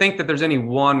to think that there's any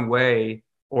one way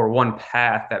or one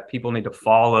path that people need to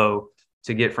follow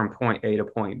to get from point A to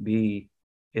point B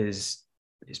is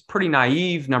pretty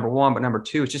naive, number one, but number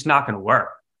two, it's just not going to work.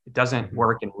 It doesn't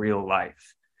work in real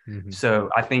life. So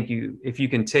I think if you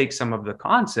can take some of the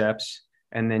concepts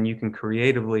and then you can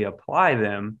creatively apply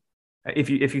them, if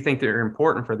you think they're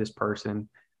important for this person,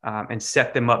 and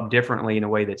set them up differently in a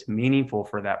way that's meaningful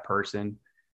for that person,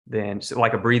 then, so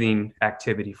like a breathing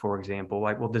activity, for example,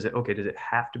 like, well, does it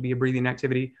have to be a breathing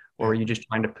activity, or are you just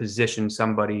trying to position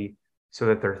somebody so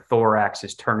that their thorax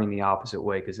is turning the opposite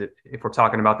way? Because if we're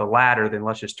talking about the latter, then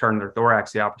let's just turn their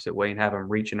thorax the opposite way and have them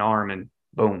reach an arm, and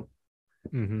boom,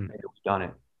 we've done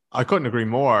it. I couldn't agree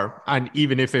more. And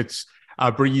even if it's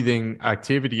a breathing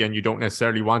activity and you don't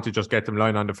necessarily want to just get them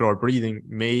lying on the floor breathing,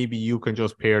 maybe you can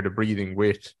just pair the breathing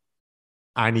with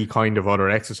any kind of other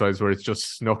exercise where it's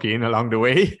just snuck in along the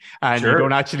way, and you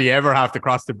don't actually ever have to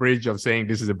cross the bridge of saying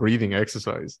this is a breathing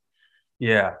exercise.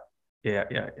 Yeah.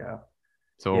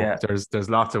 So there's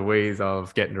lots of ways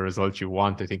of getting the results you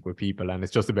want, I think, with people. And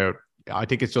it's just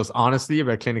honestly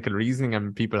about clinical reasoning,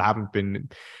 and people haven't been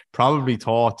probably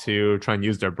taught to try and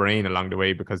use their brain along the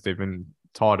way, because they've been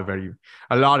taught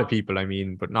a lot of people, I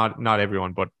mean, but not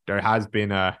everyone, but there has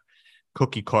been a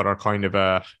cookie cutter kind of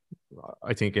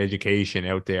I think, education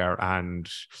out there, and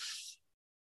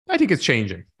I think it's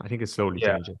changing. I think it's slowly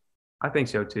changing. I think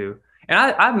so too. And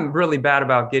I'm really bad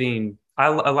about I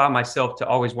allow myself to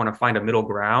always want to find a middle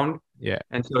ground. Yeah.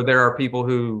 And so there are people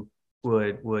who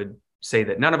would say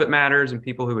that none of it matters, and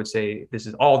people who would say this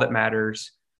is all that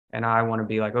matters. And I want to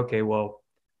be like, okay, well,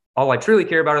 all I truly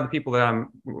care about are the people that I'm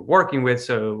working with.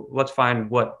 So let's find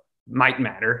what might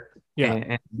matter,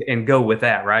 and go with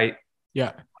that. Right.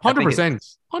 Yeah.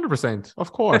 100%. 100%.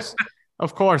 Of course.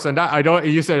 Of course, and that I don't.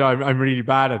 You said I'm really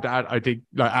bad at that. I think,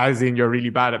 like, as in you're really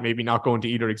bad at maybe not going to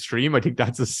either extreme. I think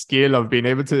that's a skill of being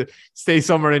able to stay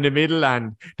somewhere in the middle.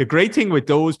 And the great thing with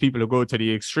those people who go to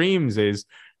the extremes is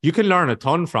you can learn a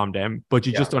ton from them, but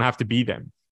you just don't have to be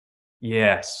them.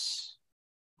 Yes.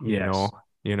 You know.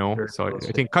 Sure. So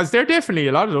I think because they're definitely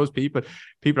a lot of those people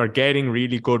are getting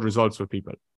really good results with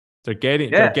people. They're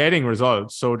getting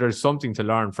results. So there's something to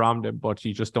learn from them, but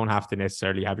you just don't have to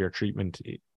necessarily have your treatment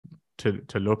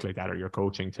to look like that, or your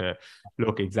coaching to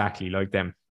look exactly like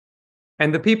them.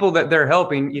 And the people that they're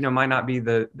helping, might not be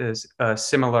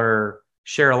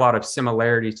share a lot of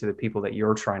similarities to the people that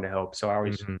you're trying to help. So I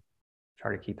always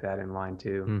try to keep that in line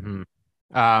too.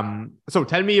 So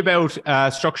tell me about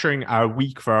structuring a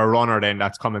week for a runner then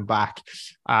that's coming back.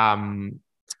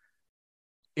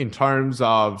 In terms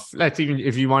of, let's even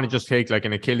if you want to just take like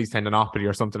an Achilles tendinopathy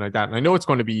or something like that. And I know it's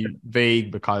going to be vague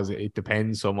because it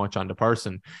depends so much on the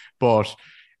person, but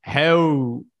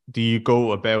how do you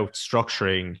go about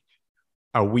structuring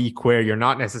a week where you're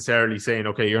not necessarily saying,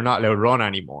 okay, you're not allowed to run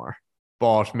anymore,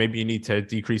 but maybe you need to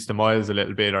decrease the miles a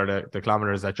little bit, or the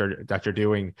kilometers that you're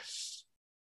doing?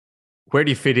 Where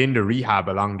do you fit in the rehab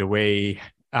along the way?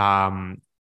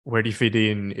 Where do you fit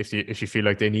in if you feel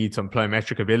like they need some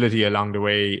plyometric ability along the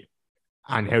way?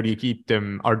 And how do you keep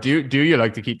them, or do you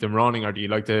like to keep them running, or do you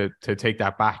like to take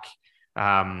that back?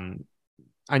 And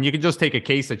you can just take a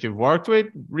case that you've worked with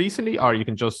recently, or you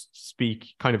can just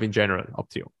speak kind of in general, up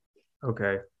to you.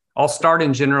 Okay. I'll start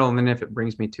in general, and then if it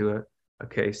brings me to a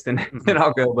case, then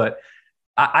I'll go. But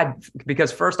I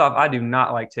because first off, I do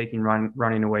not like taking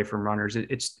running away from runners.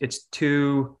 It's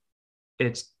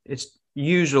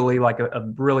usually like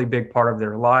a really big part of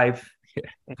their life,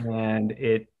 and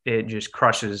it just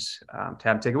crushes to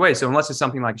have to take away. So unless it's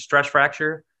something like a stress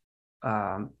fracture,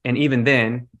 and even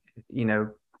then, if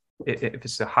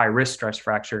it's a high risk stress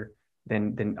fracture,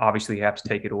 then obviously you have to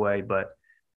take it away. But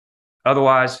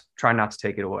otherwise, try not to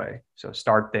take it away. So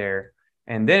start there,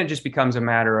 and then it just becomes a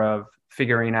matter of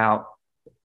figuring out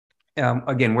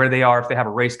again where they are. If they have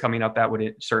a race coming up, that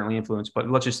would certainly influence.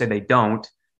 But let's just say they don't,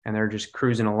 and they're just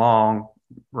cruising along,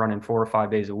 running 4 or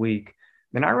 5 days a week,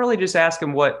 then I really just ask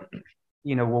them what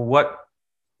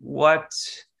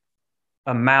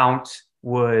amount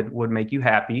would make you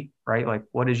happy, right? Like,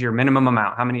 what is your minimum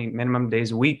amount? How many minimum days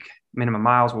a week, minimum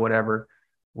miles, whatever,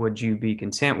 would you be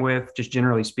content with, just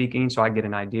generally speaking? So I get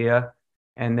an idea,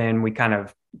 and then we kind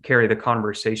of carry the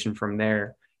conversation from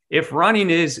there. If running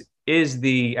is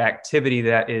the activity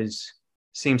that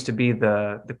seems to be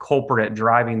the culprit at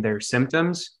driving their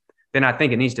symptoms, then I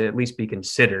think it needs to at least be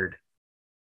considered,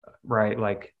 right?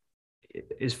 Like,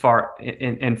 as far,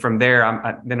 and from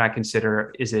there, then I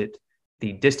consider, is it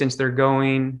the distance they're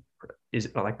going? Is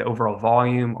it like the overall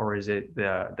volume, or is it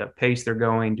the pace they're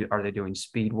going? Are they doing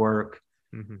speed work?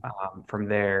 From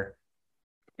there?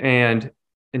 And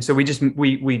so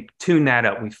we tune that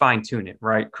up. We fine tune it,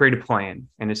 right? Create a plan.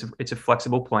 And it's a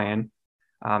flexible plan.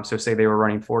 So say they were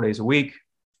running 4 days a week,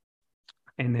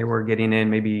 and they were getting in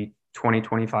maybe 20,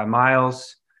 25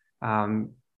 miles.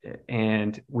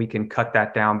 And we can cut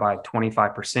that down by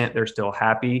 25%. They're still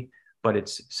happy, but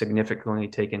it's significantly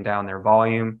taken down their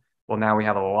volume. Well, now we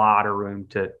have a lot of room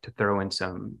to throw in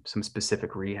some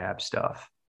specific rehab stuff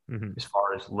as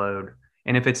far as load.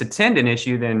 And if it's a tendon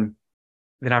issue, then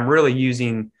I'm really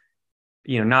using,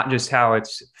 not just how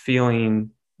it's feeling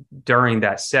during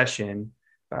that session,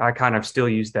 but I kind of still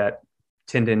use that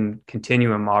tendon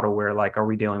continuum model where, like, are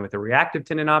we dealing with a reactive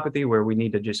tendinopathy where we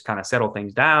need to just kind of settle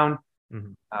things down?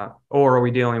 Or are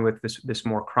we dealing with this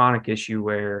more chronic issue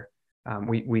where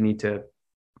we need to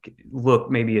look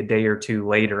maybe a day or two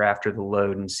later after the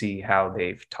load and see how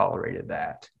they've tolerated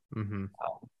that?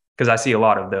 Because I see a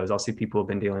lot of those. I'll see people have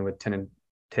been dealing with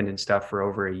tendon stuff for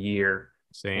over a year.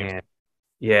 Same.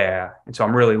 And so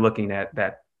I'm really looking at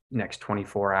that next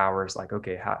 24 hours, like,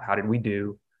 okay, how did we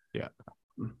do? Yeah.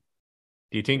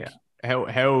 Do you think how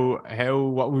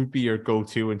what would be your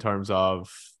go-to in terms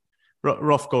of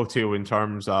rough go-to in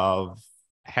terms of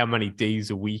how many days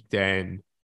a week then,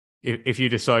 if you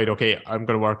decide, okay, I'm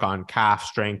going to work on calf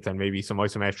strength and maybe some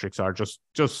isometrics, or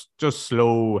just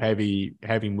slow, heavy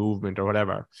movement or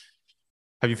whatever?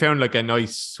 Have you found like a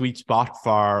nice sweet spot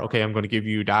for, okay, I'm going to give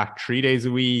you that 3 days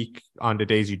a week on the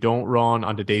days you don't run,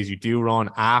 on the days you do run,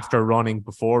 after running,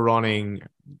 before running?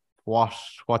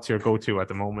 What's your go-to at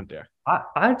the moment there?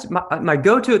 My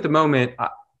go-to at the moment,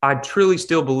 I truly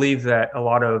still believe that a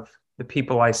lot of the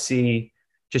people I see,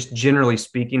 just generally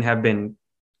speaking, have been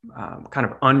kind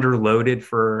of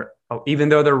underloaded even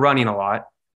though they're running a lot,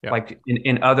 like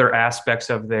in other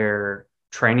aspects of their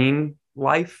training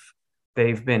life,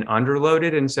 they've been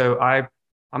underloaded. And so I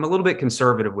I'm a little bit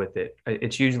conservative with it.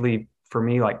 It's usually for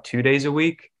me like 2 days a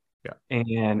week. Yeah.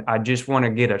 And I just want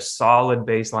to get a solid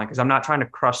baseline because I'm not trying to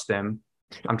crush them.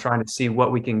 I'm trying to see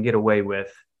what we can get away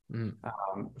with.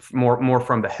 More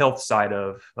from the health side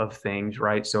of things,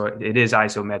 right? So it is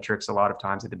isometrics a lot of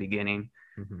times at the beginning.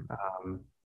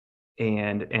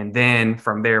 And then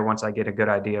from there, once I get a good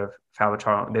idea of how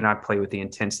to, then I play with the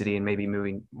intensity and maybe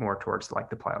moving more towards like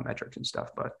the plyometrics and stuff.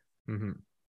 But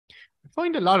I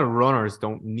find a lot of runners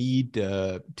don't need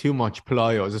too much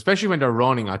plyos, especially when they're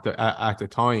running at the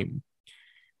time.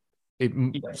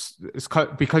 It's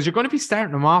because you're going to be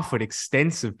starting them off with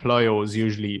extensive plyos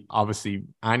usually, obviously,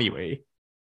 anyway.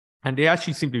 And they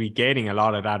actually seem to be getting a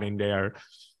lot of that in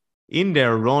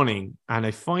their running. And I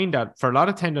find that for a lot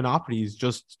of tendinopathies,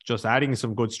 just adding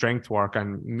some good strength work.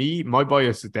 And my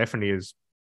bias definitely is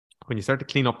when you start to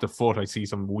clean up the foot, I see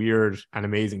some weird and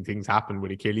amazing things happen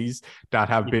with Achilles that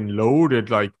have been loaded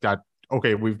like that.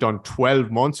 Okay, we've done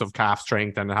 12 months of calf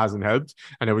strength and it hasn't helped.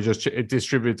 And it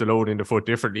distributes the load in the foot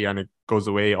differently and it goes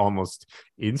away almost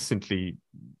instantly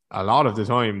a lot of the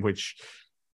time, which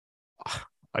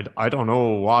I don't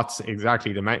know what's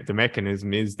exactly the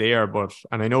mechanism is there.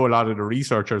 And I know a lot of the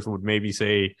researchers would maybe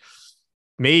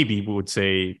would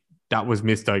say that was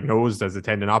misdiagnosed as a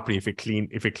tendinopathy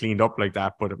if it cleaned up like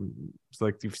that. But it's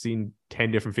like you've seen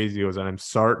 10 different physios, and I'm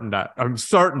certain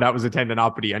that was a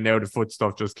tendinopathy, and now the foot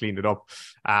stuff just cleaned it up.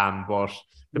 But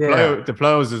the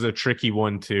plyos is a tricky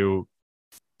one to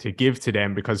give to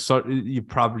them because you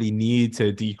probably need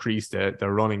to decrease the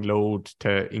running load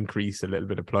to increase a little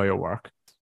bit of plyo work.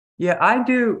 Yeah, I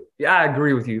do. Yeah, I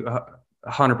agree with you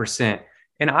 100%.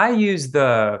 And I use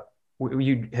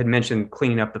you had mentioned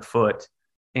cleaning up the foot.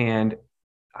 And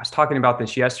I was talking about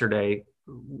this yesterday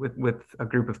with a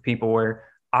group of people where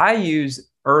I use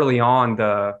early on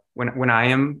when I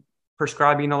am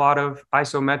prescribing a lot of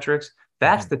isometrics,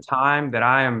 that's the time that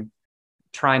I am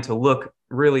trying to look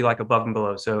really like above and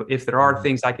below. So if there are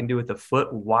things I can do with the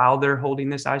foot while they're holding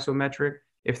this isometric,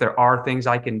 if there are things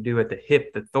I can do at the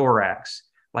hip, the thorax,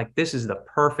 like this is the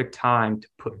perfect time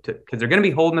because they're going to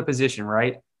be holding the position,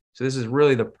 right? So this is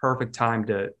really the perfect time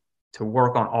to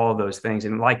work on all of those things.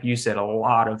 And like you said, a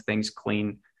lot of things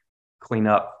clean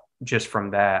up just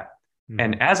from that.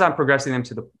 And as I'm progressing them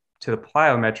to the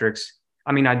plyometrics,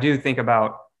 I mean, I do think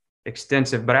about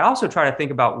extensive, but I also try to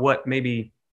think about what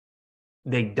maybe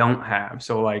they don't have.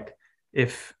 So like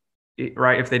if they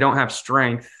don't have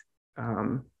strength,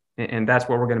 and that's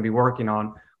what we're going to be working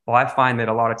on. Well, I find that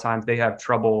a lot of times they have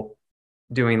trouble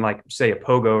doing like, say, a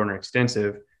pogo or an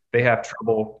extensive. They have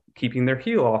trouble keeping their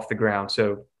heel off the ground.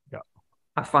 So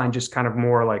I find just kind of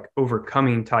more like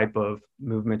overcoming type of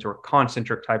movements or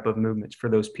concentric type of movements for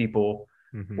those people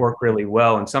work really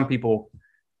well. And some people,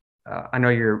 I know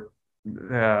you're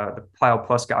the Plyo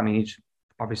Plus guy. I mean, he's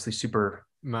obviously super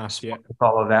mass, with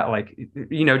all of that. Like,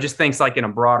 just thinks like in a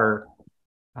broader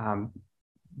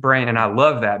brain. And I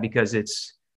love that because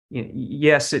it's,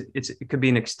 yes, it could be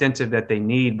an extensive that they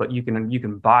need, but you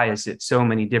can bias it so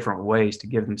many different ways to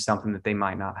give them something that they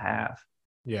might not have.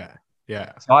 Yeah.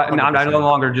 Yeah. So I no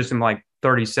longer just am like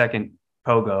 30-second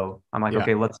pogo. I'm like,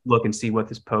 okay, let's look and see what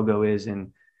this pogo is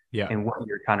and what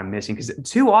you're kind of missing. Because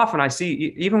too often I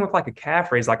see, even with like a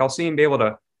calf raise, like I'll see him be able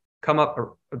to come up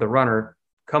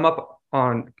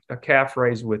on a calf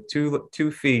raise with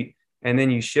two feet, and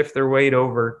then you shift their weight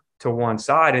over to one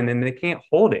side, and then they can't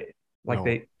hold it.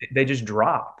 Like they just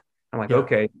drop. I'm like,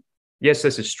 okay, yes,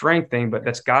 this is strength thing, but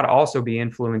that's got to also be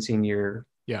influencing your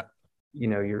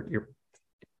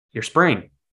spring.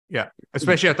 Yeah,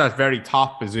 especially at that very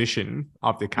top position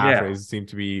of the calf raise seem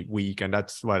to be weak, and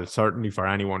that's certainly for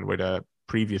anyone with a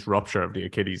previous rupture of the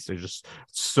Achilles, they're just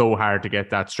so hard to get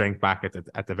that strength back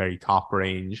at the very top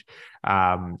range.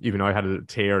 Even though I had a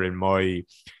tear in my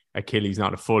Achilles,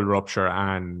 not a full rupture,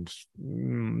 and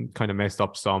kind of messed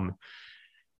up some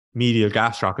medial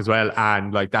gastroc as well,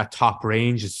 and like that top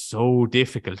range is so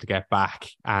difficult to get back,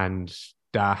 and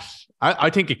that I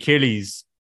think Achilles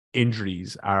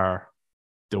injuries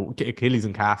Achilles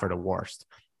and calf are the worst.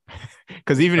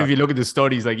 Because even if you look at the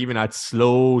studies, like even at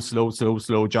slow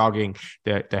jogging,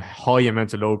 the high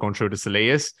amounts of load going through the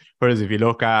soleus, whereas if you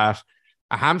look at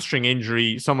a hamstring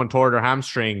injury, someone tore their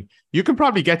hamstring, you can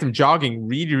probably get them jogging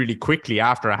really, really quickly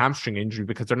after a hamstring injury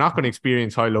because they're not going to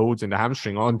experience high loads in the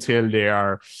hamstring until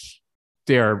they're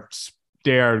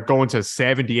going to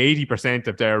 70-80%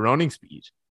 of their running speed.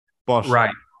 But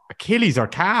Achilles or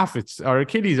calf,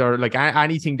 Achilles or like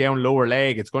anything down lower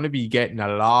leg, it's going to be getting a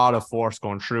lot of force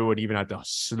going through it, even at the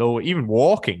slow, even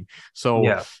walking.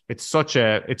 So it's such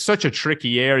a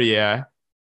tricky area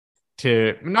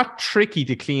to not tricky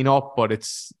to clean up, but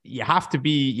you have to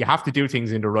do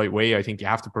things in the right way. I think you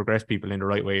have to progress people in the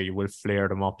right way, or you will flare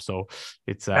them up. So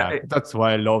it's that's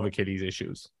why I love Achilles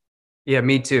issues. Yeah,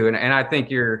 me too. And I think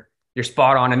you're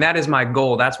spot on. And that is my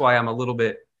goal. That's why I'm a little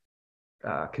bit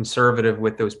conservative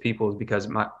with those people, is because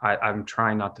I'm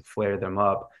trying not to flare them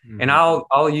up. Mm-hmm. And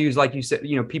I'll use, like you said,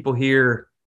 people hear,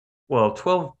 well,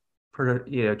 12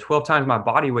 times my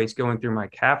body weight's going through my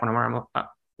calf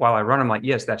while I run. I'm like,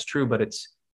 yes, that's true, but it's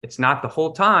not the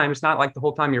whole time. It's not like the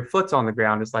whole time your foot's on the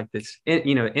ground. It's like this,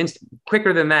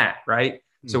 quicker than that, right?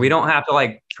 Mm-hmm. So we don't have to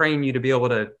like train you to be able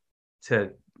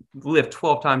to lift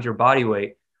 12 times your body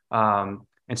weight.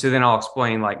 And so then I'll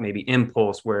explain like maybe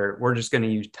impulse, where we're just going to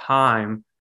use time,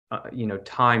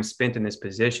 time spent in this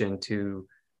position to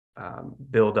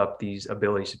build up these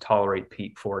abilities to tolerate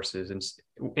peak forces,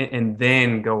 and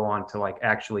then go on to like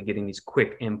actually getting these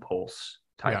quick impulse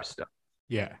type stuff.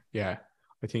 Yeah. I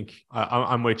think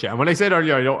I'm with you. And when I said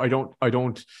earlier, I don't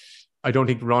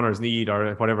think runners need,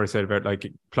 or whatever I said about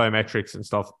like plyometrics and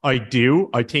stuff. I do.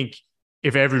 I think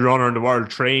if every runner in the world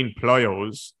trained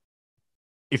plyos,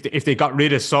 if they got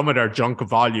rid of some of their junk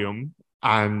volume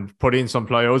and put in some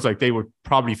plyos, like, they would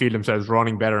probably feel themselves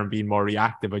running better and being more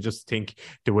reactive. I just think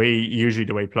the way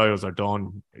plyos are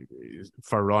done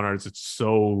for runners, it's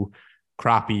so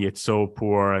crappy, it's so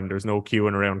poor, and there's no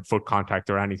cueing around foot contact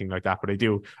or anything like that. But I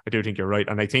do think you're right.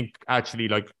 And I think actually,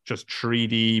 like, just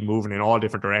 3D, moving in all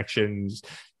different directions,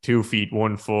 2 feet,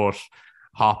 1 foot,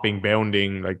 hopping,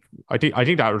 bounding, like, I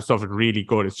think that stuff is really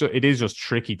good. It is just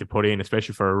tricky to put in,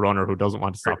 especially for a runner who doesn't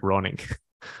want to stop running.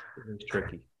 It's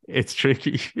tricky. It's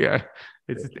tricky. Yeah,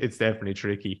 it's definitely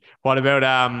tricky. What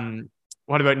about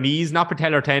knees? Not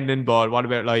patellar tendon, but what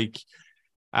about like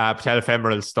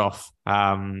patellofemoral stuff?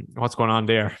 What's going on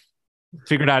there?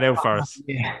 Figure that out first.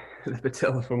 Yeah, the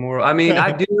patellofemoral. I mean,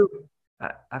 I do.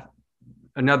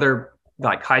 Another,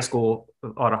 like, a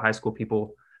lot of high school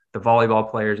people, the volleyball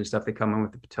players and stuff, they come in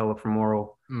with the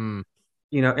patellofemoral. And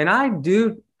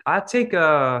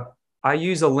I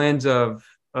use a lens of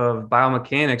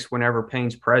biomechanics whenever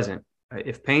pain's present.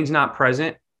 If pain's not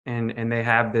present and they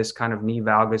have this kind of knee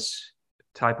valgus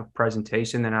type of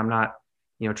presentation, then I'm not,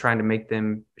 trying to make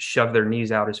them shove their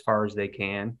knees out as far as they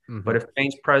can. Mm-hmm. But if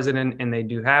pain's present and they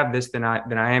do have this, then I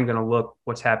am going to look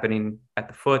what's happening at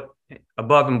the foot,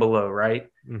 above and below, right?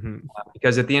 Mm-hmm.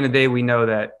 Because at the end of the day, we know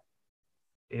that,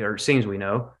 or it seems we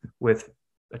know, with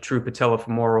a true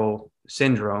patellofemoral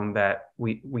syndrome, that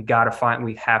we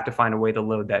have to find a way to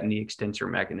load that knee extensor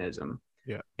mechanism.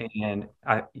 Yeah. And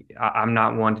I'm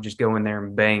not one to just go in there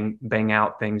and bang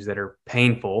out things that are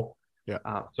painful. Yeah.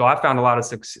 So I found a lot of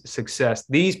success.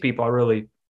 These people,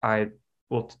 I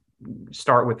will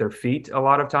start with their feet a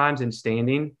lot of times, and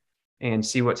standing, and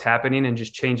see what's happening, and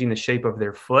just changing the shape of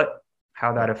their foot,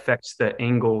 how that affects the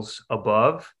angles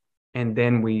above. And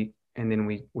then we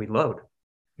load.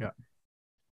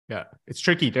 Yeah, it's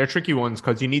tricky. They're tricky ones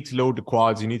because you need to load the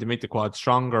quads. You need to make the quads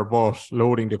stronger, but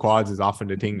loading the quads is often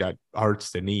the thing that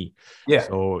hurts the knee. Yeah.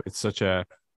 So it's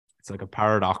like a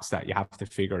paradox that you have to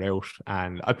figure out.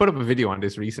 And I put up a video on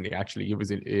this recently, actually. It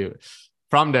was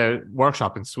from the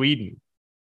workshop in Sweden.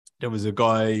 There was a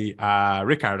guy,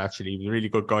 Rickard, actually. He was a really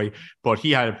good guy, but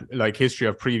he had like history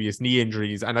of previous knee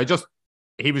injuries. And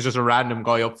he was just a random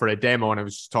guy up for a demo, and I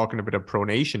was just talking about a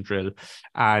pronation drill,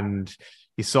 and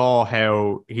he saw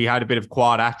how he had a bit of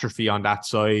quad atrophy on that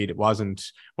side. It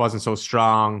wasn't so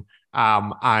strong.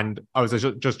 And I was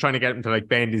just trying to get him to like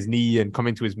bend his knee and come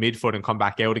into his midfoot and come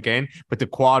back out again, but the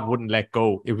quad wouldn't let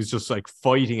go. It was just like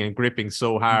fighting and gripping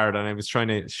so hard. And I was trying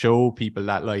to show people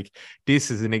that, like, this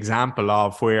is an example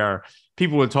of where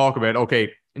people will talk about,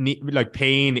 okay, like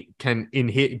pain can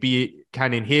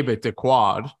inhibit the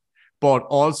quad, but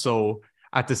also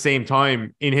at the same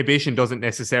time, inhibition doesn't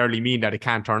necessarily mean that it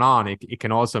can't turn on. It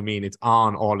can also mean it's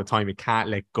on all the time. It can't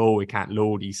let go. It can't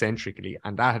load eccentrically.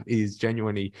 And that is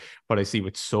genuinely what I see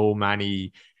with so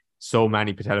many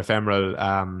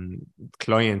patellofemoral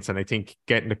clients. And I think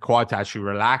getting the quad to actually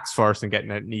relax first and getting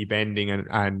that knee bending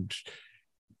and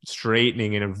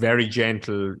straightening in a very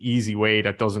gentle, easy way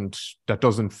that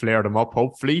doesn't flare them up,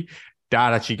 hopefully,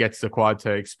 that actually gets the quad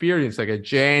to experience like a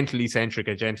gentle eccentric,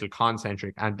 a gentle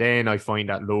concentric. And then I find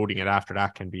that loading it after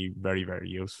that can be very, very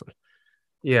useful.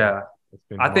 Yeah.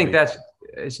 I think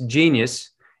it's genius.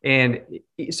 And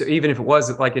so even if it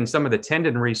was like in some of the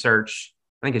tendon research,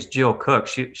 I think it's Jill Cook,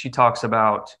 she talks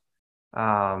about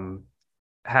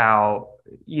how,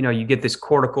 you get these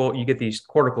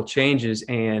cortical changes,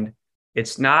 and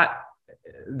it's not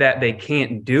that they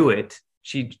can't do it.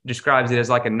 She describes it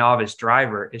as like a novice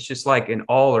driver. It's just like an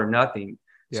all or nothing.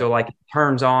 So like it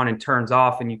turns on and turns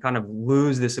off, and you kind of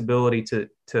lose this ability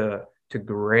to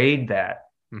grade that.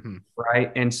 Mm-hmm.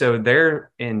 Right. And so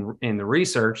they're in the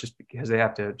research, just because they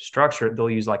have to structure it, they'll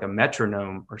use like a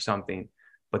metronome or something.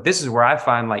 But this is where I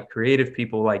find like creative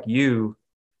people like you.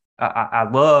 I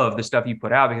love the stuff you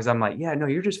put out, because I'm like, yeah, no,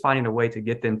 you're just finding a way to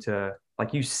get them to,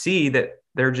 like, you see that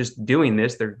they're just doing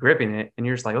this, they're gripping it, and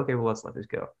you're just like, okay, well, let's let this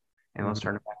go and let's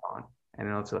turn it back on.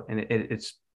 And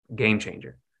it's game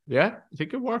changer. Yeah, I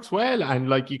think it works well. And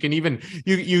like you can even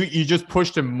you just push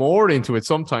them more into it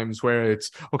sometimes, where it's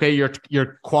okay,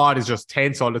 your quad is just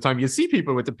tense all the time. You see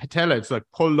people with the patella, it's like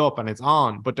pulled up and it's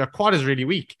on, but their quad is really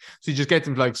weak. So you just get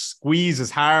them to like squeeze as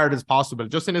hard as possible,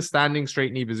 just in a standing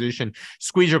straight knee position.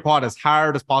 Squeeze your quad as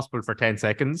hard as possible for 10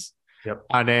 seconds. Yep.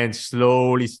 And then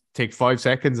slowly take 5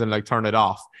 seconds and like turn it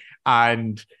off.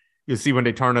 And you'll see when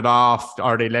they turn it off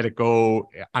or they let it go,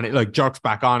 and it like jerks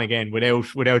back on again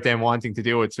without them wanting to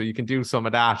do it. So you can do some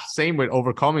of that. Same with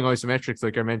overcoming isometrics,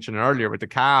 like I mentioned earlier with the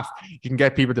calf. You can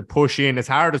get people to push in as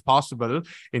hard as possible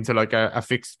into like a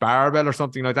fixed barbell or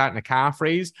something like that in a calf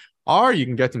raise. Or you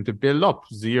can get them to build up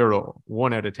 0,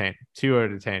 1 out of 10, 2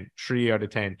 out of 10, 3 out of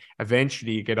 10.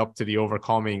 Eventually you get up to the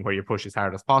overcoming where you push as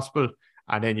hard as possible,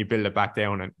 and then you build it back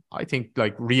down. And I think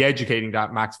like re-educating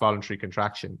that max voluntary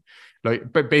contraction,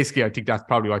 like, but basically I think that's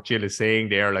probably what Jill is saying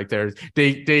there. Like they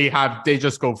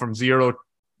just go from 0.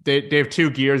 They have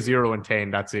 2 gears, 0 and 10.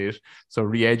 That's it. So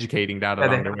re-educating that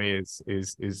along the way is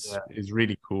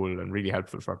really cool and really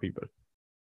helpful for people.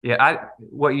 Yeah,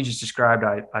 what you just described,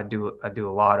 I do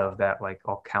a lot of that. Like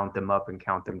I'll count them up and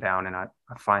count them down, and I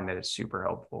find that it's super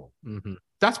helpful. Mm-hmm.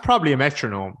 That's probably a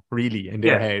metronome, really, in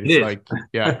their head. It's like,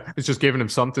 it's just giving them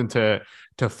something to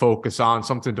focus on,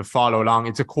 something to follow along.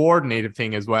 It's a coordinated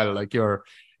thing as well. Like you're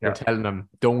telling them,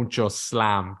 don't just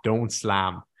slam, don't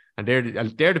slam. And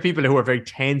they're the people who are very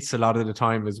tense a lot of the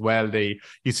time as well.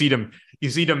 You see them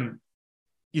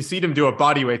do a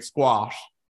bodyweight squat.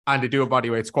 And they do a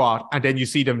bodyweight squat, and then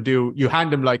you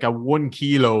hand them like a 1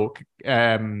 kilo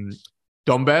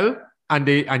dumbbell, and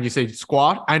you say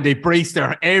squat, and they brace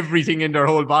everything in their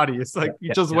whole body. It's like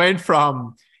you just went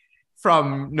from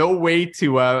no weight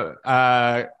to a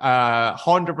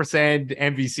 100%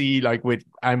 MVC,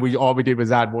 all we did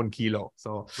was add 1 kilo.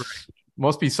 So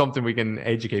must be something we can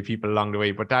educate people along the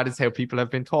way. But that is how people have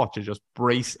been taught to just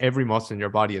brace every muscle in your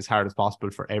body as hard as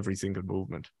possible for every single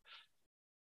movement.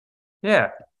 Yeah.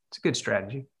 It's a good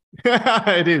strategy.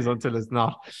 It is, until it's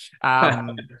not.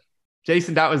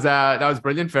 Jason, that was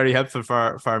brilliant. Very helpful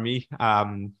for me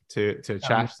to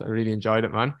chat. I really enjoyed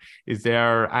it, man. Is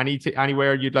there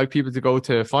anywhere you'd like people to go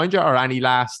to find you, or any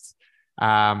last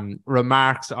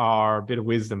remarks or bit of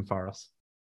wisdom for us?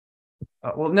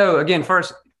 Well, no. Again,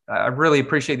 first, I really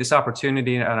appreciate this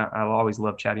opportunity, and I'll always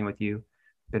love chatting with you.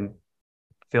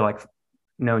 Feel like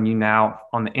knowing you now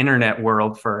on the internet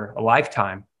world for a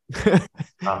lifetime.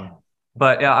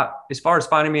 But as far as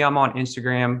finding me, I'm on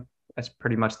Instagram. That's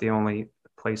pretty much the only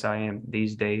place I am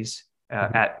these days,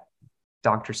 at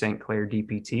Dr. St. Clair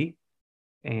DPT.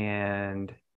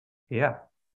 And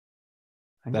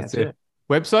that's it.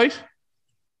 Website?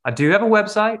 I do have a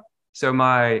website. So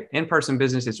my in-person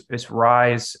business is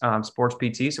Rise Sports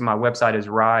PT. So my website is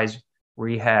Rise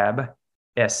Rehab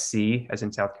SC, as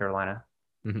in South Carolina,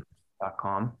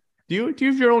 .com. Do you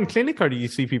have your own clinic, or do you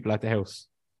see people at the house?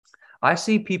 I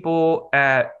see people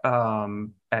at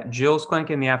Jill's clinic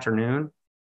in the afternoon.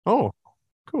 Oh,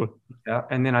 cool. Yeah,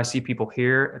 and then I see people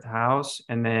here at the house,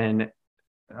 and then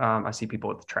I see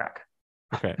people at the track.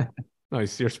 Okay,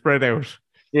 nice. You're spread out.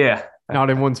 Yeah,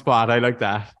 not in one spot. I like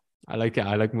that. I like it.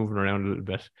 I like moving around a little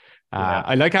bit.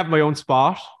 I like having my own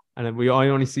spot, and I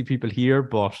only see people here,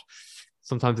 but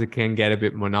sometimes it can get a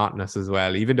bit monotonous as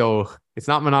well, even though it's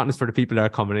not monotonous for the people that are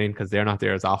coming in because they're not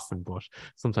there as often. But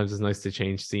sometimes it's nice to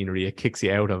change scenery. It kicks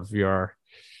you out of your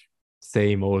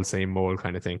same old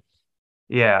kind of thing.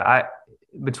 Yeah,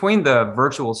 between the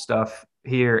virtual stuff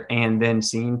here and then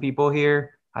seeing people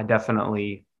here, I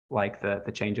definitely like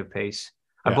the change of pace.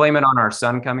 I blame it on our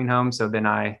son coming home, so then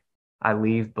I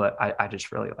leave, but I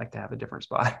just really like to have a different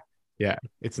spot. Yeah,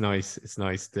 it's nice. It's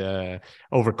nice.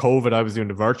 Over COVID, I was doing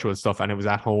the virtual stuff, and it was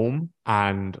at home,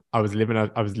 and I was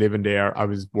living there. I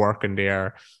was working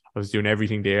there. I was doing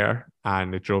everything there,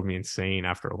 and it drove me insane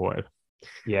after a while.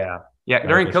 Yeah.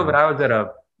 During COVID, I was at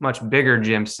a much bigger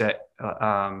gym set,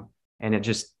 and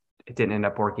it didn't end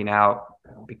up working out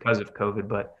because of COVID.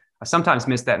 But I sometimes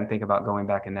miss that and think about going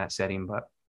back in that setting. But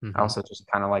I also just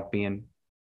kind of like being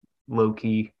low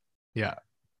key. Yeah.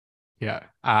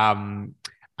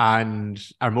 And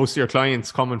are most of your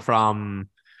clients coming from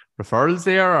referrals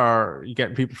there, or are you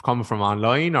getting people coming from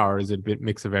online, or is it a bit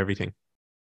mix of everything?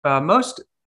 Most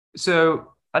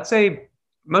So I'd say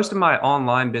most of my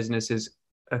online business is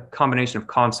a combination of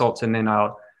consults, and then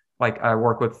I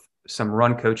work with some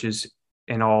run coaches,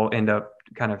 and I'll end up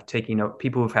kind of taking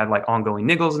people who've had like ongoing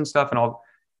niggles and stuff, and I'll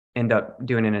end up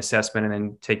doing an assessment and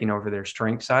then taking over their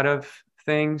strength side of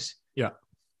things. Yeah.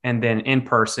 And then in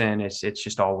person, it's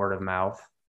just all word of mouth.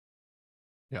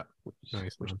 Yeah.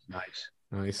 Which is nice.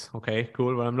 Nice. Okay,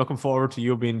 cool. Well, I'm looking forward to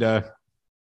you being the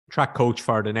track coach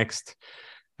for the next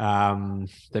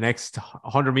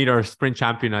 100-meter sprint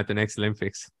champion at the next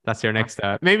Olympics. That's your next,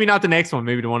 maybe not the next one,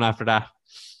 maybe the one after that.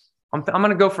 I'm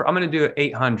going to do it.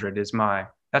 800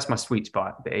 that's my sweet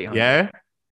spot. The 800. Yeah.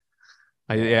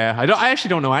 I actually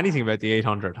don't know anything about the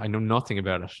 800. I know nothing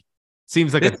about it.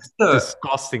 Seems like a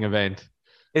disgusting event.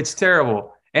 It's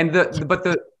terrible. And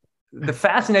the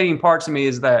fascinating part to me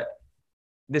is that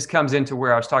this comes into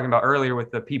where I was talking about earlier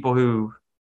with the people who,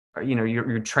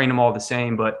 you train them all the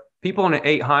same, but people in an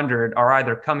 800 are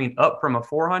either coming up from a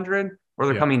 400 or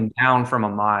they're coming down from a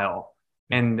mile.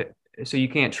 And so you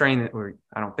can't train, or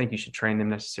I don't think you should train them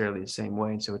necessarily the same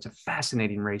way. And so it's a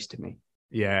fascinating race to me.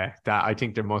 Yeah, that I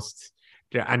think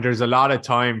and there's a lot of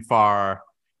time for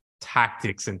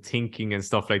tactics and thinking and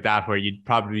stuff like that, where you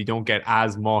probably don't get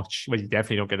as much. Well, you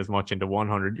definitely don't get as much into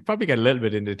 100. You probably get a little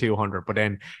bit into 200, but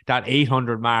then that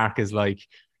 800 mark is like,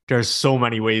 there's so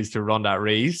many ways to run that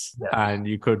race, and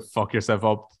you could fuck yourself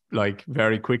up like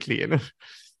very quickly in it.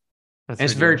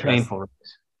 It's very painful.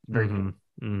 Very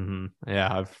painful.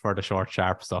 Yeah, for the short,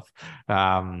 sharp stuff.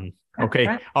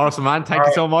 Okay, awesome, man. Thank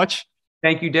you so much.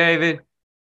 Thank you, David.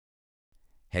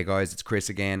 Hey guys, it's Chris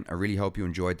again. I really hope you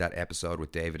enjoyed that episode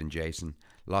with David and Jason.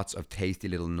 Lots of tasty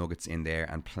little nuggets in there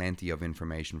and plenty of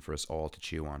information for us all to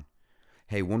chew on.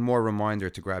 Hey, one more reminder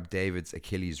to grab David's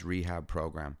Achilles Rehab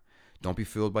program. Don't be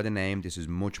fooled by the name. This is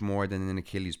much more than an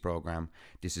Achilles program.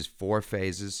 This is 4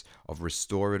 phases of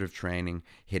restorative training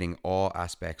hitting all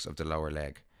aspects of the lower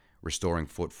leg. Restoring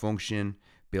foot function,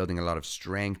 building a lot of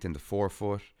strength in the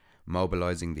forefoot,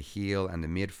 mobilizing the heel and the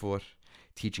midfoot,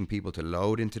 teaching people to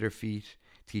load into their feet,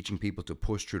 teaching people to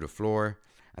push through the floor,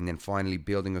 and then finally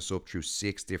building us up through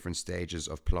 6 different stages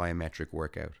of plyometric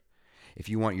workout. If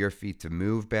you want your feet to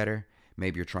move better,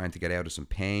 maybe you're trying to get out of some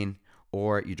pain,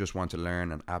 or you just want to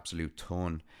learn an absolute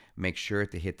ton, make sure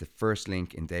to hit the first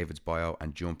link in David's bio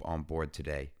and jump on board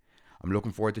today. I'm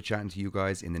looking forward to chatting to you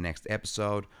guys in the next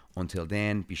episode. Until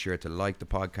then, be sure to like the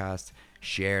podcast,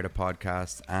 share the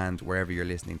podcast, and wherever you're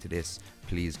listening to this,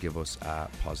 please give us a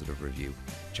positive review.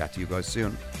 Chat to you guys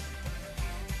soon.